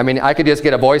reading. I mean, I could just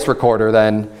get a voice recorder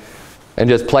then and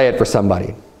just play it for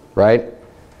somebody, right?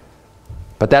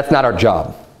 But that's not our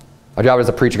job. Our job is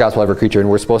to preach the gospel to every creature, and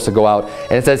we're supposed to go out.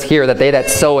 And it says here that they that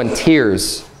sow in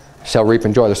tears shall reap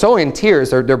in joy. They're sowing in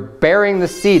tears. They're bearing the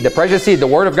seed, the precious seed, the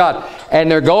word of God. And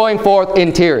they're going forth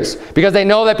in tears because they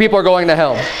know that people are going to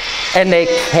hell. And they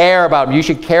care about them. You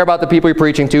should care about the people you're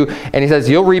preaching to. And he says,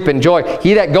 you'll reap in joy.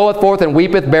 He that goeth forth and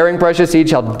weepeth, bearing precious seed,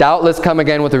 shall doubtless come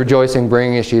again with rejoicing,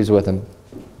 bringing his sheaves with him.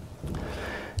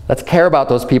 Let's care about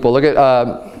those people. Look at...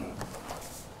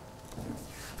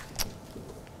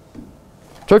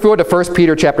 So if you go to 1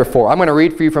 Peter chapter 4, I'm going to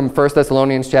read for you from 1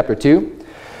 Thessalonians chapter 2.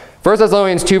 1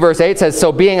 Thessalonians 2 verse 8 says,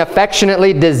 so being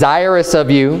affectionately desirous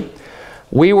of you,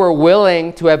 we were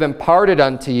willing to have imparted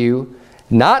unto you,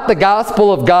 not the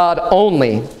gospel of God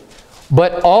only,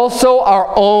 but also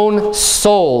our own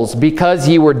souls, because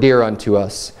ye were dear unto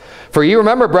us. For ye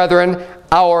remember, brethren,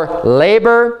 our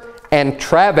labor and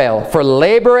travail, for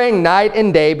laboring night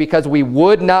and day, because we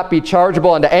would not be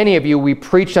chargeable unto any of you, we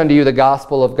preached unto you the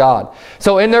gospel of God.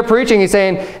 So in their preaching, he's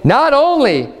saying, not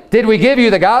only did we give you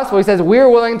the gospel, he says, we're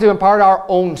willing to impart our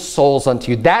own souls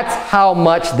unto you. That's how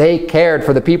much they cared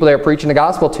for the people they were preaching the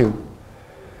gospel to.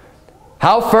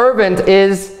 How fervent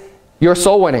is your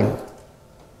soul winning?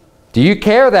 Do you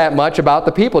care that much about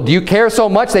the people? Do you care so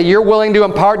much that you're willing to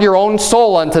impart your own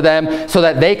soul unto them so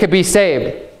that they could be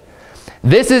saved?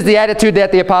 This is the attitude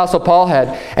that the Apostle Paul had.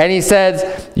 And he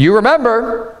says, you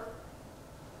remember,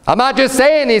 I'm not just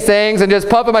saying these things and just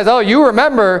puffing myself. Oh, you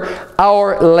remember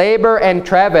our labor and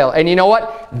travail. And you know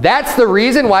what? That's the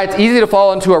reason why it's easy to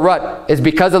fall into a rut, is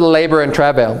because of the labor and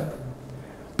travail.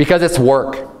 Because it's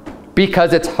work.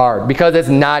 Because it's hard. Because it's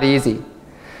not easy.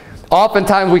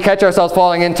 Oftentimes we catch ourselves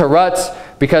falling into ruts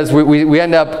because we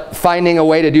end up finding a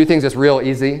way to do things that's real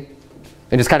easy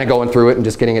and just kind of going through it and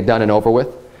just getting it done and over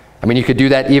with. I mean, you could do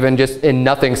that even just in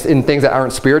things that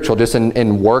aren't spiritual, just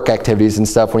in work activities and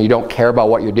stuff. When you don't care about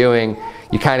what you're doing,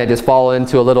 you kind of just fall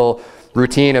into a little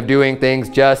routine of doing things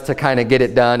just to kind of get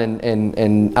it done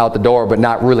and out the door, but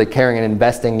not really caring and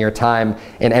investing your time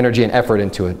and energy and effort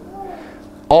into it.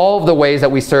 All of the ways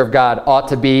that we serve God ought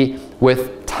to be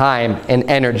with time and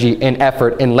energy and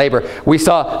effort and labor. We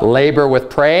saw labor with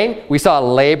praying. We saw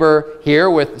labor here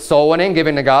with soul winning,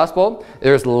 giving the gospel.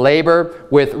 There's labor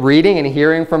with reading and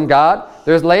hearing from God.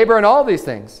 There's labor in all these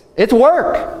things. It's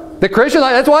work. The Christian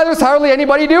life, that's why there's hardly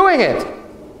anybody doing it.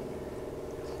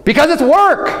 Because it's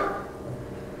work.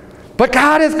 But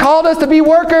God has called us to be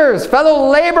workers, fellow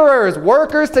laborers,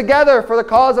 workers together for the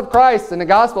cause of Christ and the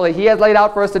gospel that he has laid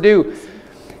out for us to do.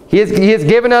 He has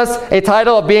given us a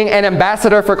title of being an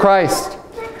ambassador for Christ.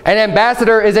 An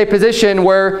ambassador is a position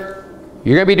where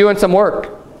you're going to be doing some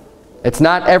work. It's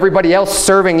not everybody else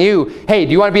serving you. Hey,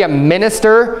 do you want to be a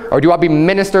minister, or do you want to be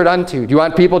ministered unto? Do you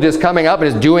want people just coming up and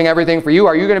just doing everything for you? Or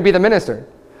are you going to be the minister?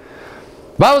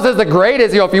 The Bible says the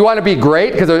greatest, if you want to be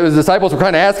great, because the disciples were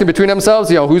kind of asking between themselves,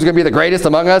 who's going to be the greatest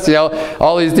among us?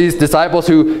 All these disciples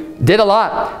who did a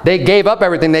lot. They gave up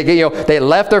everything. They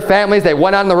left their families. They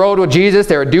went on the road with Jesus.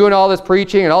 They were doing all this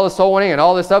preaching and all this soul winning and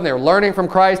all this stuff. And they were learning from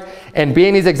Christ and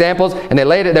being these examples. And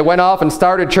they went off and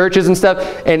started churches and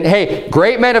stuff. And hey,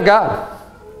 great men of God.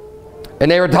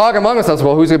 And they were talking among themselves,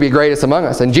 well, who's going to be greatest among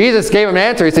us? And Jesus gave them an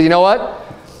answer. He said, you know what?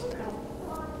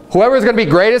 Whoever is going to be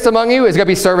greatest among you is going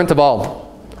to be servant of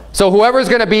all. So whoever's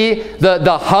going to be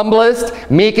the humblest,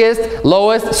 meekest,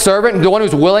 lowest servant, the one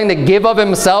who's willing to give of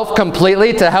himself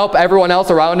completely to help everyone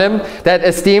else around him, that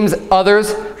esteems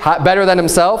others better than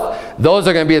himself, those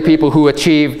are going to be the people who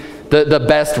achieve the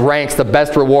best ranks, the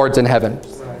best rewards in heaven.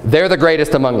 They're the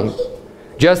greatest among you.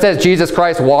 Just as Jesus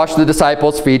Christ washed the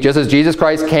disciples' feet, just as Jesus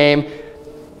Christ came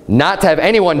not to have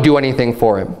anyone do anything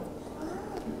for him,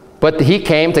 but he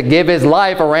came to give his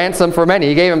life a ransom for many.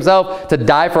 He gave himself to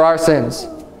die for our sins.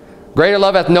 Greater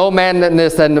love hath no man than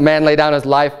this, than the man lay down his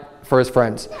life for his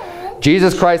friends.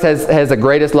 Jesus Christ has the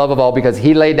greatest love of all because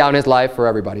he laid down his life for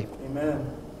everybody. Amen.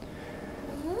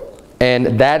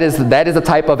 And that is the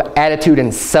type of attitude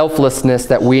and selflessness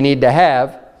that we need to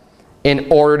have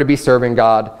in order to be serving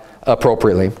God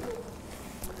appropriately.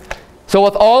 So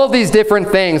with all of these different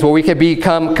things where we can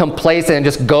become complacent and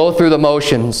just go through the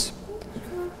motions,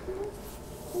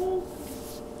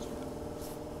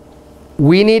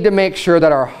 we need to make sure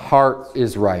that our heart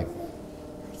is right.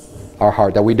 Our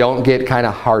heart, that we don't get kind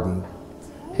of hardened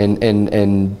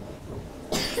and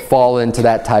fall into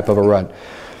that type of a run.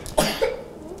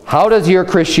 How does your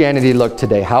Christianity look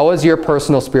today? How is your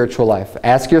personal spiritual life?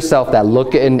 Ask yourself that.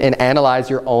 Look and analyze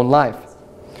your own life.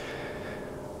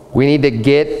 We need to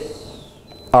get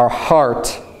our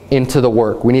heart into the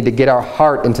work. We need to get our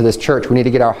heart into this church. We need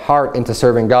to get our heart into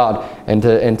serving God and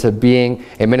to being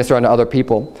a minister unto other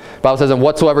people. The Bible says, and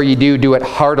whatsoever you do, do it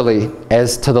heartily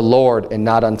as to the Lord and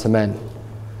not unto men.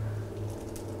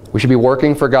 We should be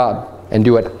working for God and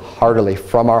do it heartily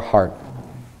from our heart.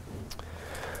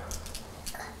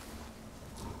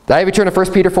 Did I have you turn to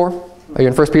 1 Peter 4? Are you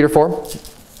in 1 Peter 4?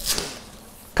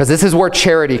 Because this is where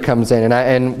charity comes in.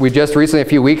 And we just recently, a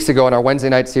few weeks ago in our Wednesday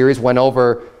night series, went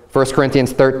over 1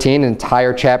 Corinthians 13, an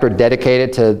entire chapter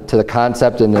dedicated to the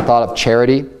concept and the thought of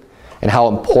charity and how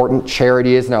important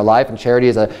charity is in our life. And charity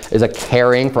is a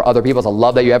caring for other people. It's a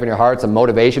love that you have in your heart. It's a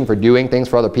motivation for doing things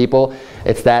for other people.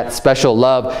 It's that special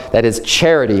love that is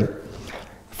charity.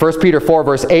 1 Peter 4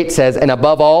 verse 8 says, and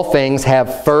above all things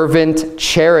have fervent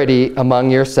charity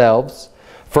among yourselves,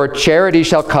 for charity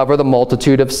shall cover the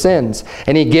multitude of sins.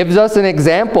 And he gives us an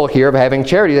example here of having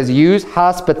charity. He says, use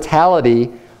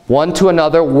hospitality one to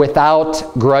another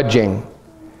without grudging.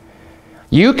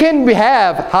 You can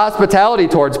have hospitality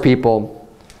towards people,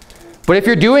 but if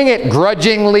you're doing it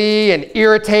grudgingly and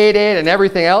irritated and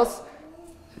everything else,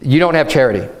 you don't have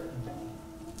charity.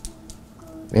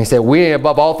 And he said, we need,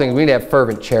 above all things, we need to have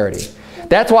fervent charity.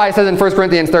 That's why it says in 1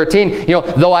 Corinthians 13,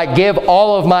 though I give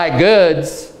all of my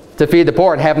goods to feed the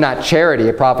poor and have not charity,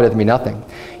 it profiteth me nothing.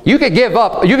 You could give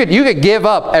up, you could give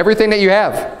up everything that you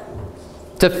have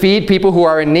to feed people who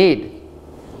are in need.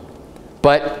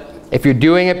 But if you're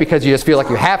doing it because you just feel like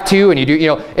you have to, and you do,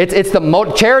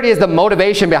 charity is the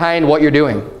motivation behind what you're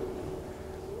doing.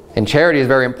 And charity is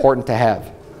very important to have.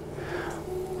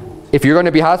 If you're going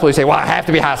to be hospitable, you say, well, I have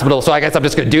to be hospitable, so I guess I'm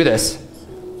just going to do this.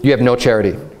 You have no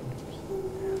charity.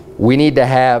 We need to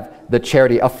have the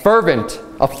charity, a fervent,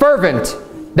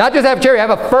 not just have charity, have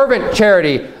a fervent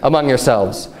charity among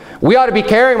yourselves. We ought to be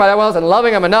caring about everyone else and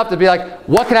loving them enough to be like,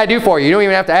 what can I do for you? You don't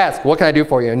even have to ask, what can I do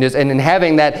for you? And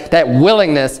having that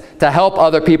willingness to help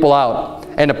other people out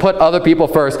and to put other people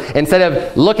first instead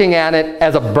of looking at it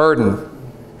as a burden.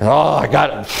 Oh, I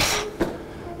got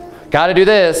to do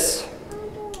this.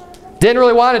 Didn't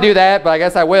really want to do that, but I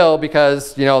guess I will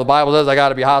because, the Bible says I got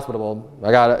to be hospitable.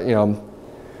 I got to,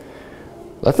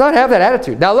 Let's not have that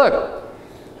attitude. Now look,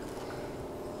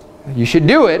 you should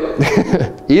do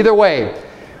it either way.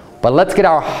 But let's get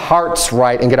our hearts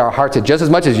right and get our hearts just as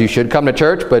much as you should come to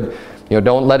church, but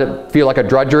don't let it feel like a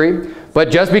drudgery. But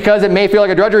just because it may feel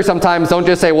like a drudgery sometimes, don't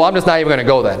just say, well, I'm just not even going to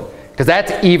go then. Because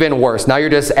that's even worse. Now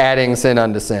you're just adding sin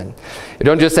unto sin. You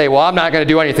don't just say, well, I'm not going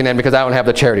to do anything then because I don't have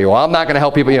the charity. Well, I'm not going to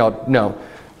help people. No.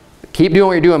 Keep doing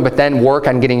what you're doing, but then work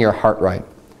on getting your heart right.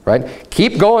 Right?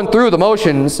 Keep going through the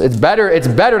motions. It's better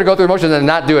to go through the motions than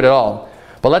not do it at all.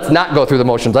 But let's not go through the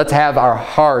motions. Let's have our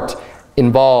heart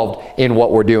involved in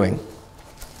what we're doing.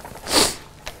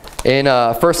 In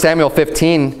 1 Samuel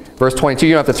 15, verse 22,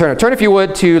 you don't have to turn. Turn, if you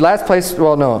would, to last place.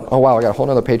 Well, no. Oh, wow, I got a whole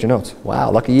other page of notes. Wow,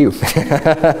 lucky you.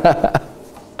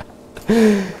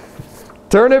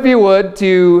 Turn, if you would,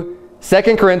 to 2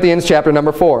 Corinthians chapter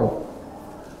number 4.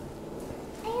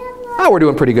 Oh, we're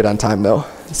doing pretty good on time, though.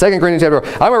 2 Corinthians chapter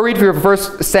 4. I'm going to read for you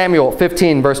 1 Samuel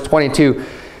 15, verse 22.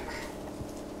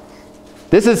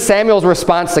 This is Samuel's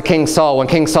response to King Saul when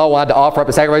King Saul wanted to offer up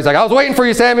a sacrifice. He's like, I was waiting for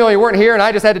you, Samuel. You weren't here, and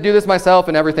I just had to do this myself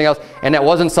and everything else. And that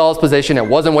wasn't Saul's position. It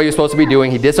wasn't what he was supposed to be doing.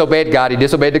 He disobeyed God. He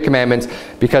disobeyed the commandments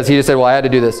because he just said, well, I had to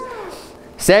do this.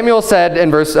 Samuel said in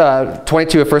verse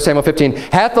 22 of 1 Samuel 15,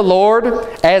 hath the Lord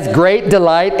as great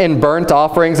delight in burnt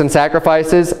offerings and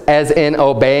sacrifices as in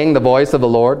obeying the voice of the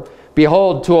Lord?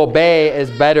 Behold, to obey is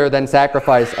better than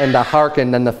sacrifice, and to hearken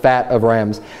than the fat of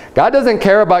rams. God doesn't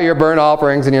care about your burnt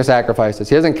offerings and your sacrifices.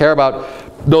 He doesn't care about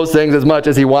those things as much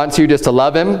as he wants you just to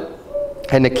love him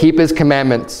and to keep his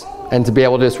commandments and to be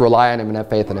able to just rely on him and have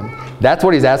faith in him. That's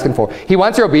what he's asking for. He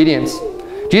wants your obedience.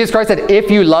 Jesus Christ said,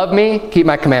 if you love me, keep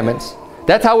my commandments.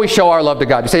 That's how we show our love to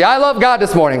God. You say, I love God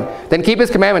this morning. Then keep his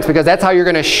commandments, because that's how you're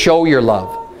going to show your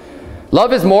love.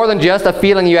 Love is more than just a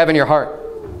feeling you have in your heart.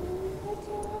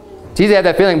 It's easy to have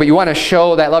that feeling, but you want to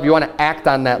show that love. You want to act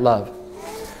on that love.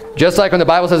 Just like when the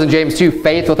Bible says in James 2,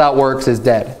 faith without works is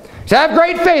dead. So have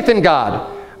great faith in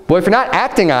God. But if you're not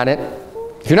acting on it,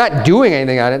 if you're not doing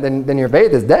anything on it, then your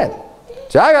faith is dead.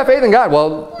 So I got faith in God.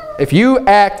 Well, if you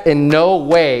act in no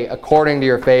way according to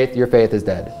your faith is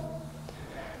dead.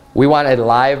 We want a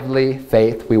lively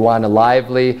faith. We want a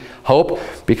lively hope,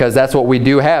 because that's what we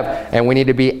do have. And we need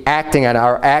to be acting on it.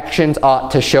 Our actions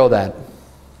ought to show that.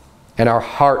 And our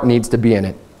heart needs to be in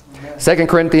it. 2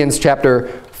 Corinthians chapter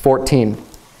 14.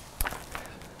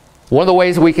 One of the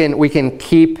ways we can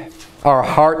keep our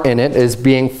heart in it is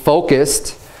being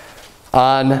focused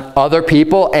on other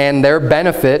people and their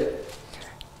benefit,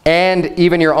 and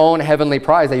even your own heavenly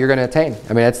prize that you're going to attain.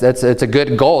 I mean, it's a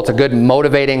good goal. It's a good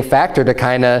motivating factor to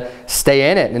kind of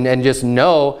stay in it and just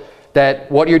know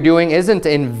that what you're doing isn't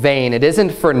in vain. It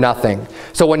isn't for nothing.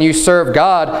 So when you serve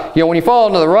God, when you fall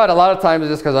into the rut, a lot of times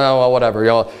it's just because, oh, well, whatever.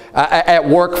 At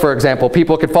work, for example,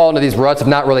 people could fall into these ruts of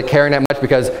not really caring that much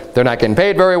because they're not getting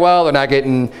paid very well. They're not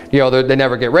getting, they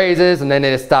never get raises, and then they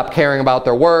just stop caring about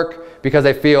their work because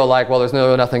they feel like, well, there's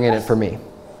nothing in it for me,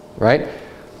 right?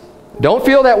 Don't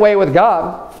feel that way with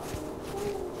God,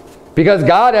 because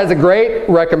God has a great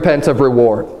recompense of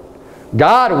reward.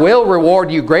 God will reward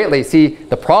you greatly. See,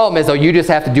 the problem is, though, you just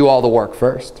have to do all the work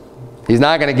first. He's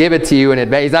not going to give it to you in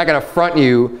advance. He's not going to front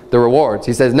you the rewards.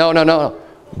 He says, no,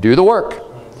 do the work.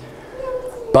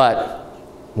 But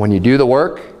when you do the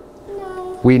work,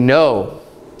 we know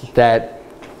that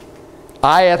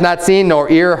eye hath not seen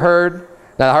nor ear heard,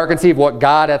 nor heart conceived what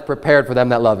God hath prepared for them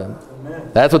that love him.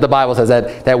 Amen. That's what the Bible says,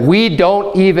 that we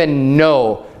don't even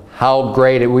know how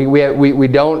great we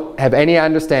don't have any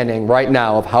understanding right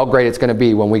now of how great it's going to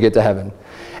be when we get to heaven,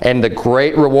 and the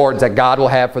great rewards that God will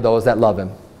have for those that love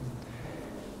him.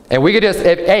 And we could just,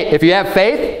 if you have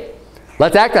faith,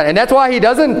 let's act on it. And that's why he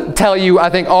doesn't tell you, I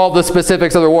think, all the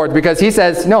specifics of the rewards, because he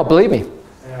says, no, believe me.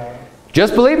 Yeah.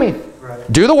 Just believe me.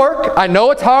 Right. Do the work. I know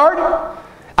it's hard.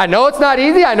 I know it's not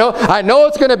easy. I know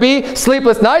it's going to be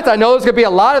sleepless nights. I know there's going to be a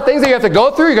lot of things that you have to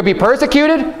go through. You're going to be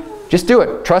persecuted. Just do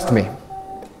it. Trust me.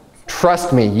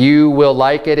 Trust me. You will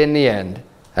like it in the end.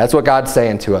 That's what God's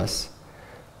saying to us.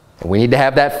 And we need to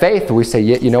have that faith. We say,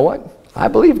 you know what? I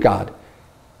believe God.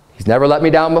 He's never let me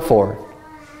down before.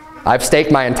 I've staked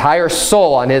my entire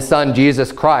soul on his son,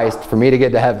 Jesus Christ, for me to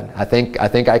get to heaven. I think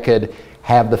I could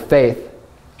have the faith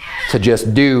to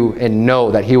just do and know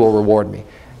that he will reward me.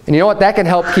 And you know what? That can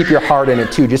help keep your heart in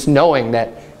it too. Just knowing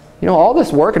that, all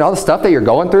this work and all the stuff that you're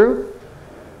going through,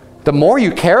 the more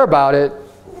you care about it,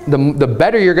 the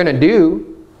better you're going to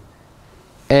do,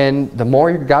 and the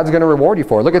more God's going to reward you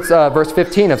for it. Look at verse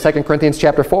 15 of 2 Corinthians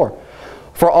chapter 4.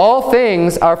 For all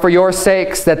things are for your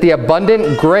sakes, that the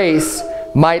abundant grace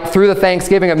might through the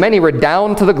thanksgiving of many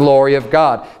redound to the glory of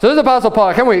God. So this is Apostle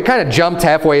Paul. We kind of jumped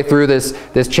halfway through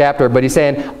this chapter, but he's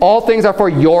saying all things are for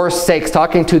your sakes,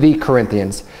 talking to the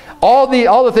Corinthians. All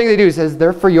the things they do, he says,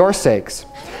 they're for your sakes,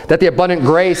 that the abundant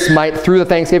grace might through the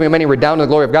thanksgiving of many redound to the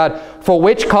glory of God, for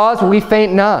which cause we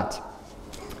faint not.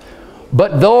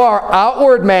 But though our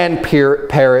outward man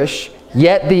perish,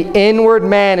 yet the inward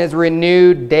man is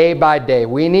renewed day by day.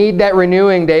 We need that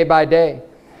renewing day by day.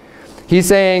 He's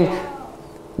saying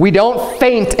we don't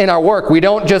faint in our work. We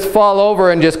don't just fall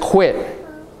over and just quit.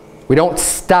 We don't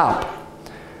stop.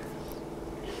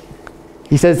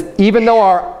 He says, even though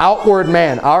our outward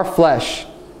man, our flesh,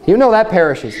 even though that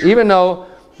perishes, even though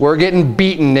we're getting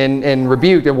beaten and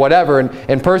rebuked and whatever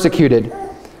and persecuted,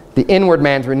 the inward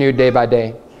man's renewed day by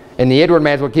day. And the inward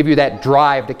man will give you that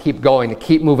drive to keep going, to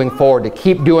keep moving forward, to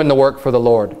keep doing the work for the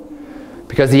Lord.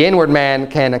 Because the inward man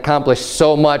can accomplish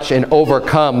so much and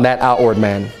overcome that outward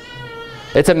man.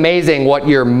 It's amazing what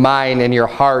your mind and your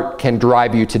heart can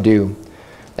drive you to do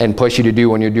and push you to do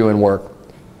when you're doing work.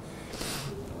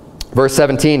 Verse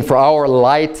 17, for our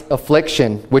light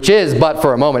affliction, which is but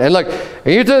for a moment. And look,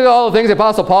 you took all the things the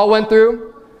Apostle Paul went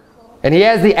through, and he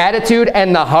has the attitude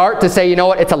and the heart to say, you know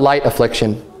what, it's a light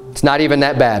affliction. It's not even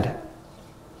that bad.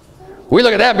 We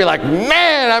look at that and be like,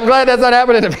 man, I'm glad that's not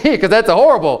happening to me, because that's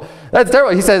horrible. That's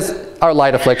terrible. He says, our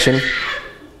light affliction.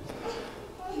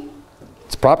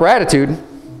 It's a proper attitude.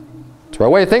 It's the right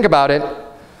way to think about it.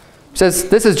 He says,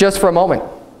 this is just for a moment.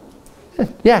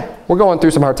 Yeah, we're going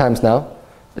through some hard times now.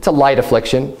 It's a light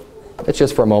affliction. It's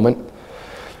just for a moment.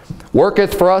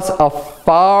 Worketh for us a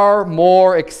far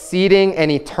more exceeding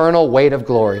and eternal weight of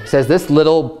glory. He says this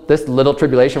little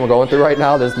tribulation we're going through right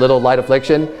now, this little light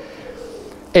affliction,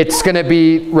 it's going to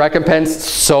be recompensed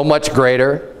so much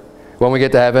greater when we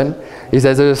get to heaven. He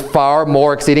says it is far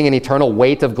more exceeding an eternal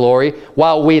weight of glory,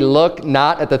 while we look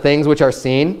not at the things which are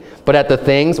seen, but at the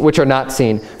things which are not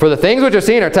seen. For the things which are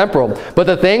seen are temporal, but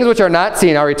the things which are not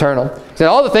seen are eternal. He said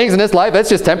all the things in this life, that's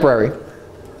just temporary.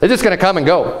 They're just going to come and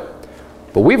go.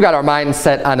 But we've got our mind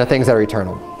set on the things that are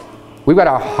eternal. We've got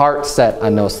our heart set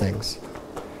on those things.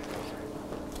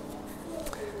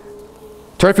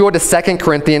 Turn, if you would, to 2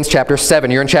 Corinthians chapter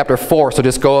 7. You're in chapter 4, so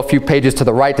just go a few pages to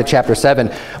the right to chapter 7.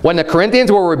 When the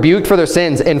Corinthians were rebuked for their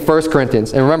sins in 1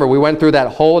 Corinthians, and remember, we went through that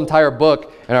whole entire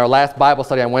book in our last Bible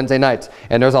study on Wednesday nights,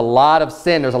 and there's a lot of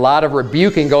sin, there's a lot of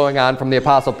rebuking going on from the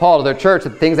Apostle Paul to their church,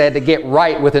 the things they had to get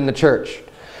right within the church.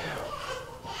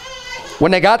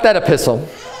 When they got that epistle,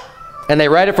 and they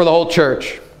read it for the whole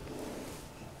church,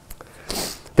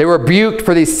 they were rebuked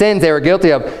for these sins they were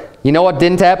guilty of. You know what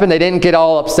didn't happen? They didn't get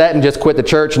all upset and just quit the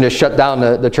church and just shut down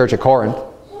the church at Corinth.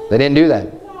 They didn't do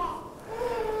that.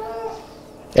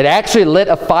 It actually lit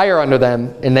a fire under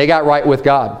them, and they got right with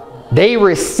God. They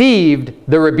received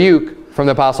the rebuke from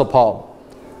the Apostle Paul,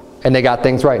 and they got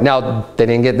things right. Now, they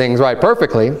didn't get things right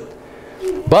perfectly,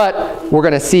 but we're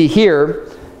going to see here,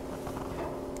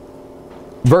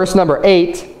 verse number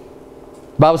 8, the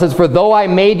Bible says, for though I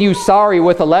made you sorry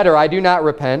with a letter, I do not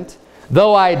repent.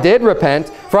 Though I did repent,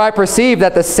 for I perceive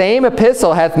that the same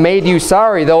epistle hath made you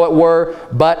sorry, though it were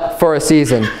but for a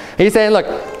season. He's saying, look,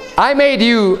 I made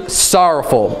you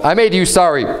sorrowful. I made you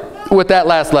sorry with that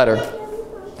last letter.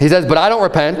 He says, but I don't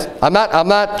repent. I'm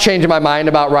not changing my mind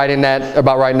about writing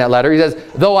that letter. He says,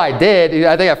 though I did,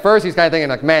 I think at first he's kind of thinking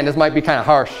like, man, this might be kind of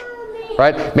harsh,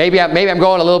 right? Maybe I'm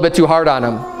going a little bit too hard on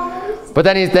him. But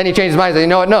then he changes his mind and says, you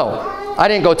know what? No, I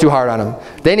didn't go too hard on him.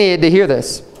 They needed to hear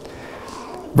this.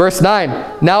 Verse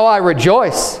 9, now I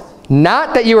rejoice,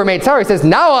 not that you were made sorry. He says,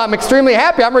 now I'm extremely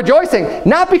happy. I'm rejoicing,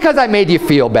 not because I made you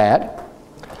feel bad,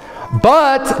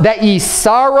 but that ye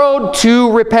sorrowed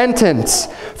to repentance.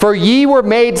 For ye were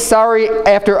made sorry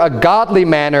after a godly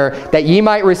manner, that ye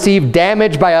might receive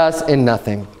damage by us in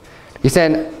nothing. He's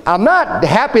saying, I'm not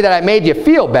happy that I made you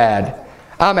feel bad.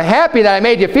 I'm happy that I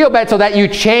made you feel bad so that you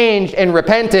changed and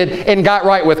repented and got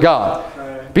right with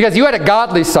God. Because you had a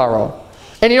godly sorrow.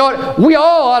 And you know what? We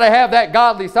all ought to have that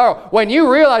godly sorrow. When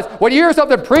you realize, when you hear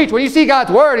something preached, when you see God's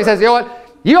word, he says, you know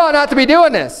what? You ought not to be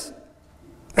doing this.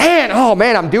 Man, oh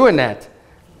man, I'm doing that.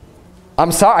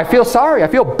 I'm sorry. I feel sorry. I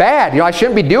feel bad. You know, I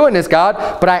shouldn't be doing this,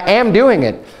 God, but I am doing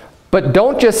it. But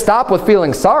don't just stop with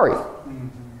feeling sorry.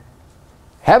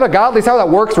 Have a godly sorrow that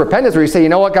works repentance, where you say, you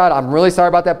know what, God, I'm really sorry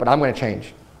about that, but I'm going to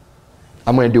change.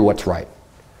 I'm going to do what's right.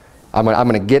 I'm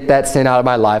going to get that sin out of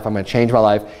my life. I'm going to change my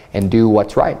life and do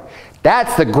what's right.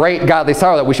 That's the great godly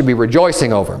sorrow that we should be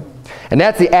rejoicing over. And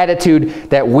that's the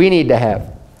attitude that we need to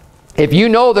have. If you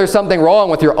know there's something wrong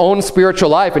with your own spiritual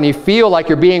life and you feel like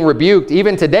you're being rebuked,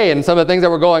 even today in some of the things that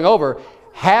we're going over,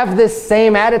 have this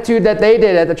same attitude that they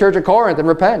did at the church of Corinth and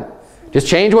repent. Just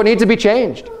change what needs to be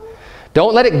changed.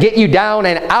 Don't let it get you down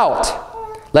and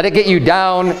out. Let it get you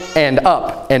down and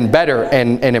up and better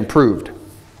and improved.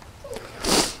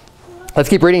 Let's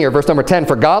keep reading here, verse number 10.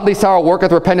 For godly sorrow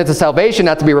worketh repentance and salvation,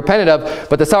 not to be repented of,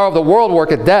 but the sorrow of the world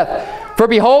worketh death. For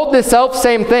behold this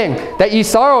selfsame thing, that ye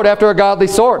sorrowed after a godly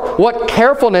sort, what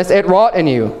carefulness it wrought in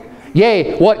you.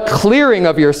 Yea, what clearing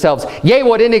of yourselves. Yea,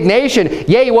 what indignation.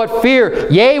 Yea, what fear.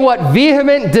 Yea, what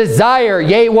vehement desire.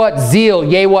 Yea, what zeal.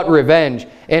 Yea, what revenge.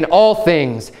 In all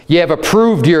things ye have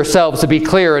approved yourselves to be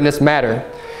clear in this matter.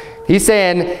 He's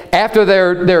saying after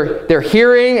their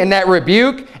hearing and that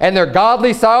rebuke and their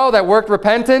godly sorrow that worked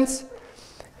repentance,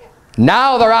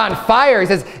 now they're on fire. He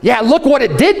says, yeah, look what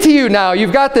it did to you now.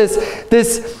 You've got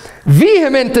this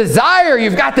vehement desire.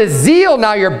 You've got this zeal.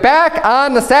 Now you're back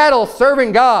on the saddle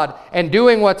serving God and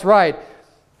doing what's right.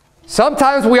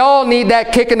 Sometimes we all need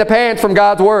that kick in the pants from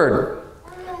God's word.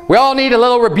 We all need a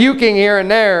little rebuking here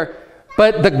and there.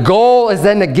 But the goal is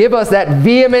then to give us that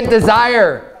vehement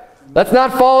desire. Let's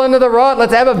not fall into the rut.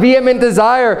 Let's have a vehement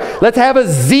desire. Let's have a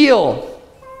zeal.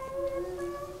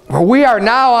 We are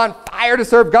now on fire to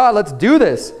serve God. Let's do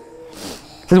this.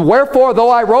 says, wherefore, though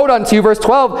I wrote unto you, verse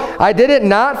 12, I did it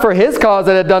not for his cause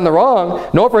that had done the wrong,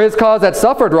 nor for his cause that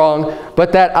suffered wrong,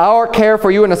 but that our care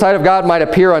for you in the sight of God might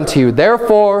appear unto you.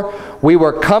 Therefore, we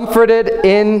were comforted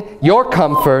in your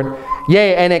comfort,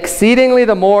 yea, and exceedingly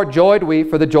the more joyed we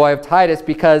for the joy of Titus,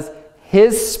 because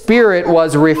his spirit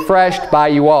was refreshed by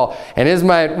you all. And here's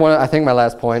I think my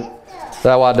last point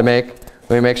that I wanted to make.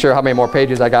 Let me make sure how many more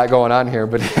pages I got going on here,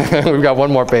 but we've got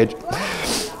one more page.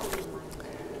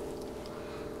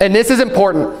 And this is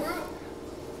important.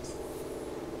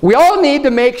 We all need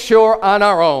to make sure on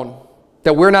our own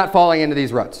that we're not falling into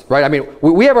these ruts, right? I mean,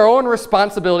 we have our own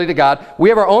responsibility to God. We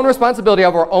have our own responsibility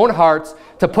of our own hearts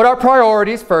to put our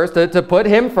priorities first, to put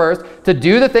him first, to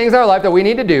do the things in our life that we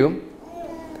need to do.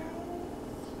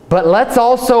 But let's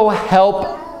also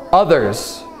help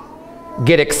others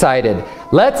get excited.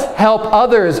 Let's help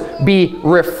others be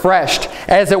refreshed,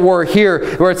 as it were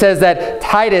here, where it says that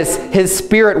Titus, his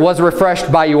spirit was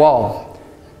refreshed by you all.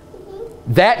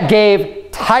 That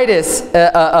gave Titus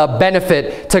a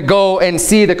benefit to go and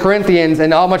see the Corinthians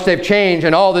and how much they've changed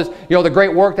and all this, the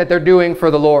great work that they're doing for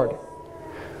the Lord.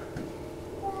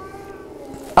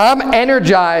 I'm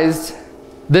energized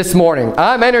this morning.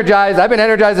 I'm energized. I've been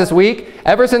energized this week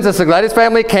ever since the Segletis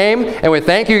family came, and we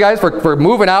thank you guys for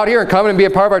moving out here and coming and be a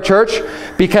part of our church,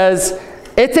 because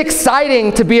it's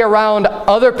exciting to be around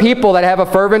other people that have a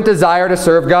fervent desire to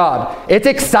serve God. It's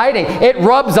exciting. It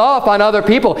rubs off on other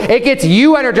people. It gets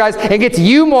you energized. It gets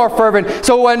you more fervent.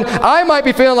 So when I might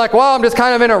be feeling like, well, I'm just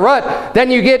kind of in a rut, then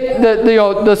you get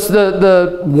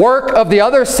the work of the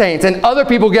other saints, and other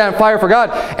people get on fire for God.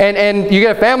 And you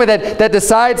get a family that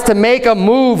decides to make a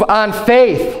move on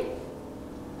faith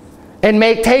and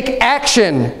take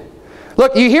action.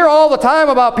 Look, you hear all the time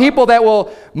about people that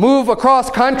will move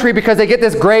across country because they get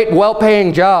this great,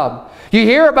 well-paying job. You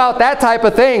hear about that type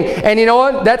of thing, and you know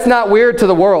what? That's not weird to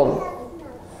the world.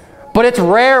 But it's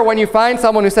rare when you find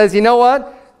someone who says, you know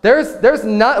what?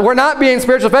 We're not being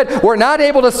spiritually fed. We're not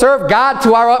able to serve God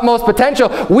to our utmost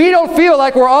potential. We don't feel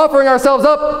like we're offering ourselves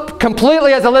up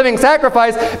completely as a living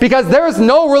sacrifice, because there's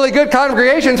no really good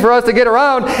congregations for us to get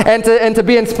around and to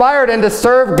be inspired and to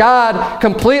serve God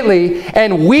completely.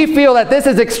 And we feel that this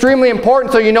is extremely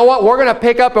important. So you know what? We're going to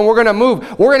pick up and we're going to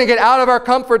move. We're going to get out of our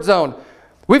comfort zone.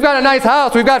 We've got a nice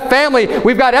house, we've got family,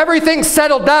 we've got everything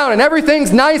settled down, and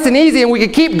everything's nice and easy, and we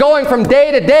can keep going from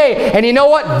day to day. And you know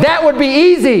what? That would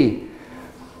be easy.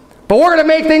 But we're going to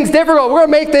make things difficult. We're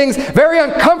going to make things very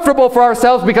uncomfortable for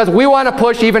ourselves because we want to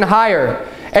push even higher.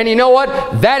 And you know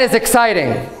what? That is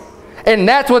exciting. And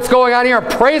that's what's going on here.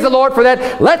 Praise the Lord for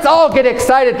that. Let's all get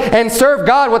excited and serve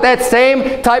God with that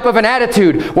same type of an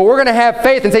attitude, where we're going to have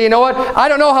faith and say, you know what? I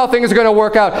don't know how things are going to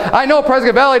work out. I know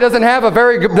Prescott Valley doesn't have a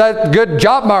very good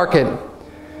job market.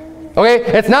 Okay?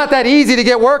 It's not that easy to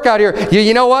get work out here.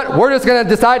 You know what? We're just going to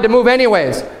decide to move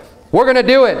anyways. We're going to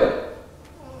do it.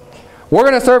 We're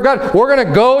going to serve God. We're going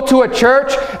to go to a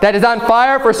church that is on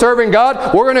fire for serving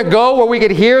God. We're going to go where we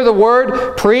could hear the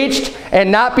word preached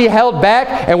and not be held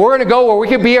back. And we're going to go where we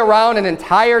could be around an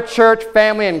entire church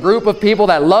family and group of people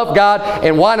that love God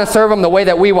and want to serve Him the way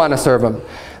that we want to serve Him.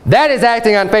 That is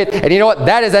acting on faith. And you know what?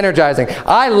 That is energizing.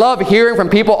 I love hearing from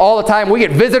people all the time. We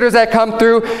get visitors that come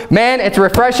through. Man, it's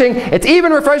refreshing. It's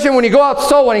even refreshing when you go out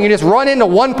soul winning and you just run into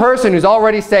one person who's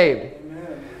already saved.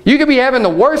 You could be having the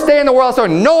worst day in the world, so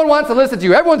no one wants to listen to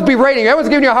you. Everyone's berating you. Everyone's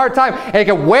giving you a hard time. And it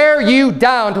can wear you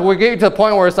down till we get to the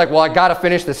point where it's like, well, I got to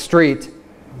finish the street.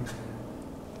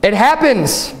 It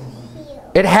happens.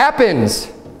 It happens.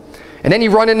 And then you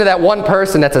run into that one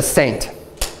person that's a saint,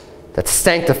 that's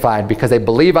sanctified because they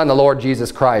believe on the Lord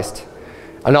Jesus Christ.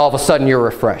 And all of a sudden you're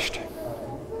refreshed.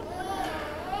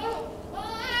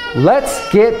 Let's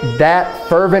get that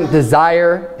fervent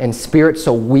desire and spirit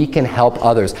so we can help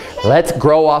others. Let's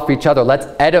grow off each other. Let's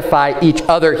edify each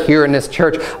other here in this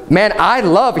church. Man, I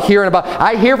love hearing about,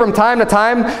 I hear from time to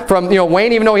time from,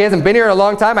 Wayne, even though he hasn't been here in a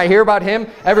long time, I hear about him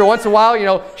every once in a while,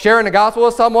 sharing the gospel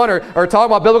with someone or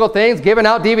talking about biblical things, giving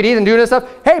out DVDs and doing this stuff.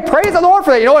 Hey, praise the Lord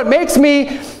for that. You know what? It makes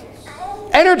me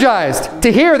energized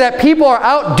to hear that people are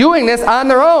out doing this on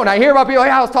their own. I hear about people, hey,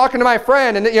 I was talking to my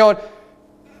friend, and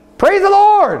praise the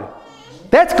Lord.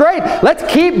 That's great. Let's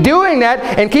keep doing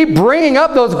that and keep bringing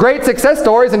up those great success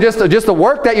stories and just the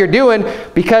work that you're doing,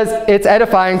 because it's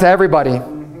edifying to everybody.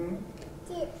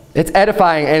 It's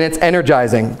edifying and it's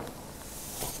energizing.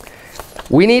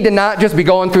 We need to not just be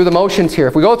going through the motions here.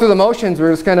 If we go through the motions,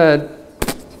 we're not going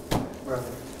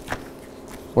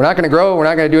to grow. We're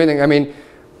not going to do anything. I mean,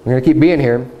 we're going to keep being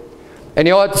here. And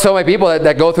you know what? So many people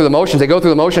that go through the motions, they go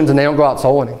through the motions and they don't go out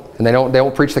soul winning. And they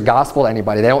don't preach the gospel to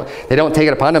anybody. They don't take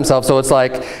it upon themselves. So it's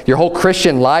like your whole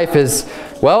Christian life is,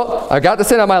 well, I got the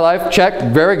sin on my life,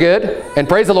 check, very good. And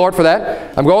praise the Lord for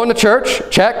that. I'm going to church,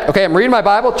 check. Okay, I'm reading my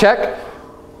Bible, check.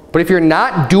 But if you're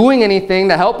not doing anything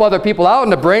to help other people out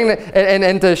and to bring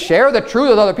and to share the truth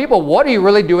with other people, what are you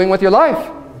really doing with your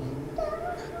life?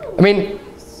 I mean,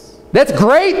 that's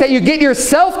great that you get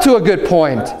yourself to a good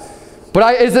point.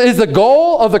 But is the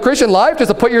goal of the Christian life just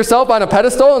to put yourself on a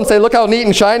pedestal and say, look how neat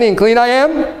and shiny and clean I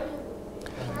am?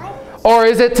 Or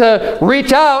is it to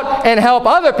reach out and help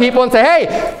other people and say,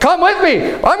 hey, come with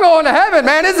me. I'm going to heaven,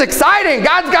 man. This is exciting.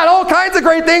 God's got all kinds of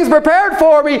great things prepared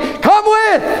for me. Come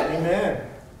with. Amen.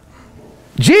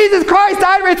 Jesus Christ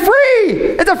died. It's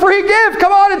free. It's a free gift.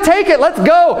 Come on and take it. Let's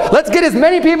go. Let's get as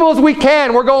many people as we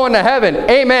can. We're going to heaven.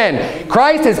 Amen.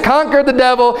 Christ has conquered the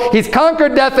devil. He's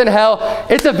conquered death and hell.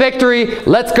 It's a victory.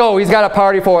 Let's go. He's got a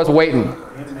party for us waiting.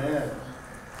 Amen.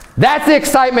 That's the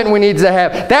excitement we need to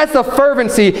have. That's the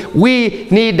fervency we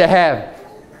need to have.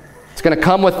 It's going to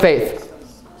come with faith.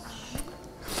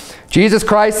 Jesus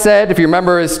Christ said, if you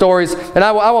remember his stories, and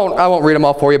I won't read them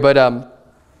all for you, but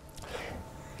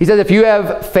he says, if you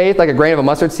have faith like a grain of a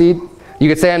mustard seed, you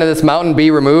could say unto this mountain, be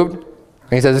removed.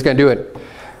 And he says, it's going to do it.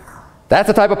 That's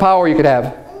the type of power you could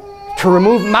have. To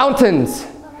remove mountains.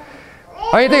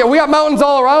 I mean, we got mountains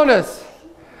all around us.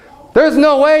 There's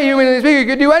no way, humanly speaking, you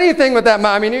could do anything with that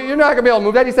mountain. I mean, you're not going to be able to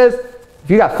move that. He says, if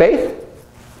you got faith,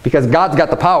 because God's got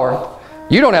the power.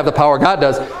 You don't have the power, God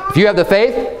does. If you have the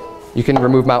faith, you can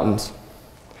remove mountains.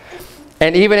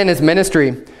 And even in his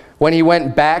ministry, when he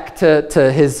went back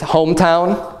to his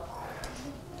hometown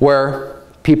where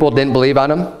people didn't believe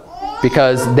on him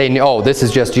because they knew, oh, this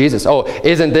is just Jesus. Oh,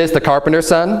 isn't this the carpenter's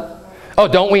son? Oh,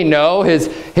 don't we know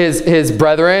his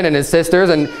brethren and his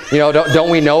sisters, and you know, don't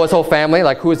we know his whole family?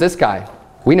 Like, who is this guy?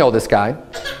 We know this guy.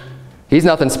 He's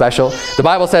nothing special. The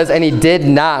Bible says, and he did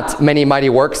not many mighty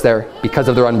works there because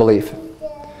of their unbelief.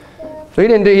 So he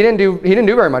didn't do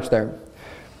very much there.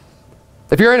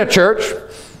 If you're in a church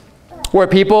where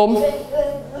people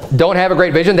don't have a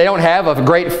great vision, they don't have a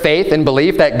great faith and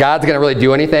belief that God's going to really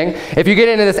do anything. If you get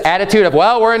into this attitude of,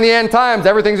 well, we're in the end times,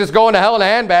 everything's just going to hell in a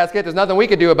handbasket, there's nothing we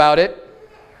can do about it.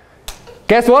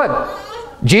 Guess what?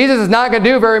 Jesus is not going to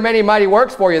do very many mighty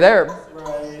works for you there.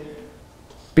 Right.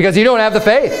 Because you don't have the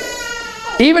faith.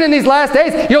 Even in these last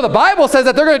days, you know, the Bible says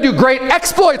that they're going to do great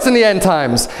exploits in the end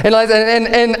times. And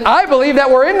I believe that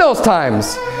we're in those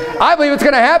times. I believe it's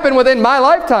going to happen within my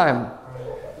lifetime.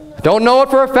 Don't know it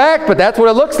for a fact, but that's what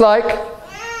it looks like.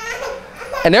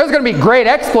 And there's going to be great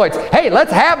exploits. Hey,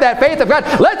 let's have that faith of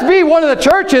God. Let's be one of the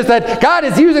churches that God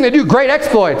is using to do great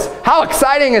exploits. How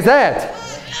exciting is that?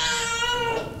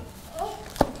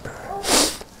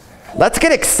 Let's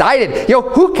get excited. You know,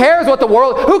 who cares if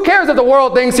the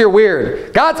world thinks you're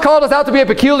weird? God's called us out to be a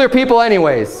peculiar people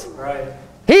anyways. Right.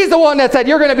 He's the one that said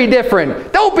you're going to be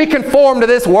different. Don't be conformed to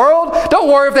this world. Don't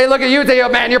worry if they look at you and say, oh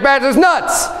man, your pastor's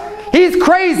nuts. He's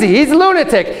crazy. He's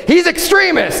lunatic. He's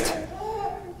extremist.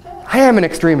 I am an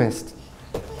extremist.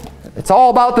 It's all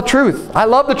about the truth. I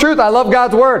love the truth. I love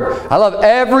God's word. I love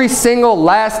every single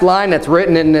last line that's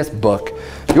written in this book.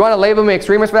 If you want to label me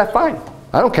extremist for that, fine.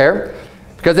 I don't care.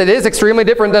 Because it is extremely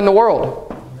different than the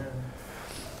world.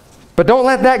 But don't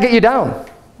let that get you down.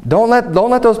 Don't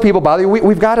let those people bother you.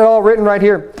 We've got it all written right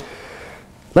here.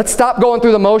 Let's stop going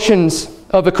through the motions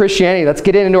of the Christianity. Let's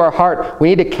get it into our heart. We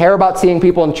need to care about seeing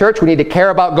people in church. We need to care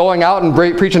about going out and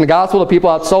preaching the gospel to people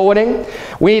out soul winning.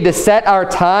 We need to set our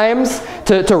times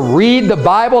to read the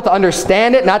Bible, to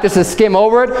understand it, not just to skim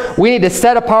over it. We need to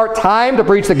set apart time to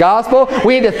preach the gospel.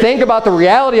 We need to think about the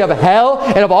reality of hell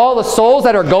and of all the souls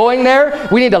that are going there.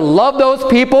 We need to love those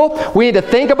people. We need to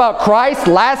think about Christ's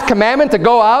last commandment to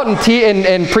go out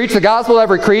and preach the gospel to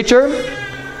every creature.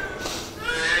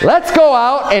 Let's go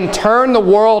out and turn the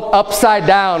world upside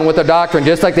down with the doctrine,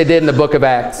 just like they did in the book of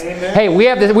Acts. Amen.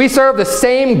 Hey, we serve the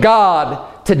same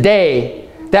God today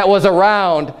that was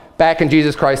around back in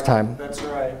Jesus Christ's time. That's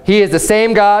right. He is the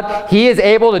same God. He is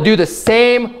able to do the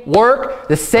same work,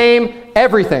 the same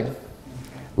everything.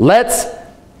 Let's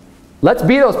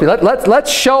be those people.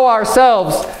 Let's show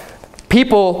ourselves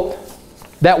people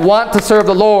that want to serve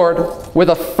the Lord with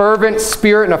a fervent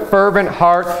spirit and a fervent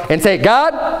heart and say,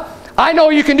 God, I know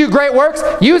you can do great works.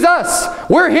 Use us.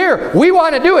 We're here. We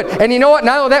want to do it. And you know what?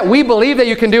 Not only that, we believe that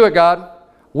you can do it, God.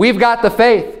 We've got the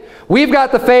faith. We've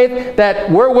got the faith that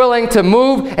we're willing to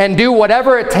move and do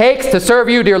whatever it takes to serve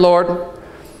you, dear Lord.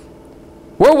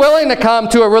 We're willing to come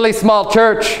to a really small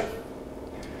church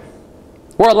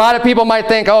where a lot of people might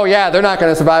think, oh yeah, they're not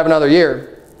going to survive another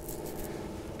year.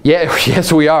 Yeah,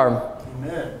 yes we are.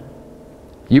 Amen.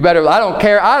 You better, I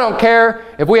don't care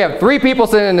if we have 3 people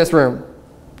sitting in this room.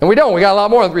 And we don't, we got a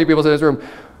lot more than 3 people sitting in this room.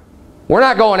 We're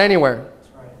not going anywhere.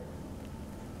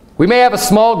 We may have a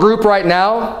small group right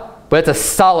now, but it's a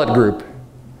solid group.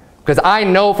 Because I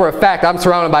know for a fact I'm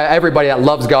surrounded by everybody that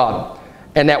loves God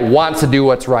and that wants to do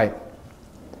what's right.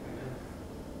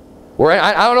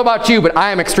 I don't know about you, but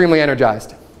I am extremely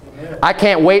energized. Amen. I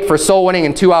can't wait for soul winning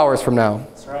in 2 hours from now.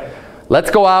 That's right. Let's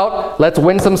go out. Let's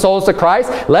win some souls to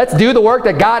Christ. Let's do the work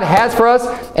that God has for us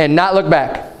and not look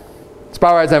back. Let's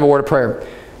bow our heads and have a word of prayer.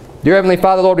 Dear Heavenly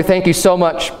Father, Lord, we thank you so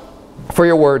much for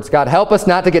your words. God, help us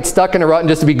not to get stuck in a rut and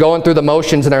just to be going through the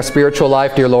motions in our spiritual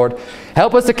life, dear Lord.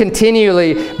 Help us to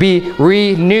continually be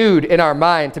renewed in our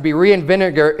mind, to be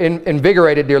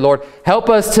reinvigorated, dear Lord. Help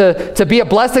us to be a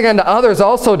blessing unto others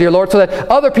also, dear Lord, so that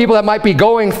other people that might be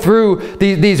going through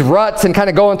these ruts and kind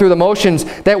of going through the motions,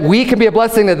 that we can be a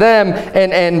blessing to them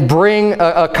and bring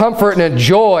a comfort and a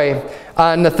joy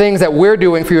on the things that we're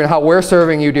doing for you and how we're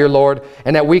serving you, dear Lord,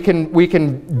 and that we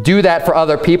can do that for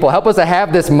other people. Help us to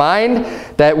have this mind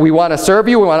that we want to serve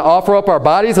you. We want to offer up our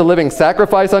bodies a living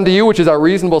sacrifice unto you, which is our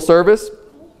reasonable service.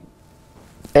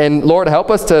 And Lord, help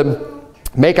us to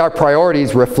make our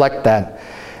priorities reflect that,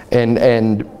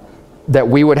 and that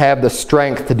we would have the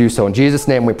strength to do so. In Jesus'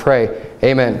 name we pray.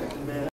 Amen.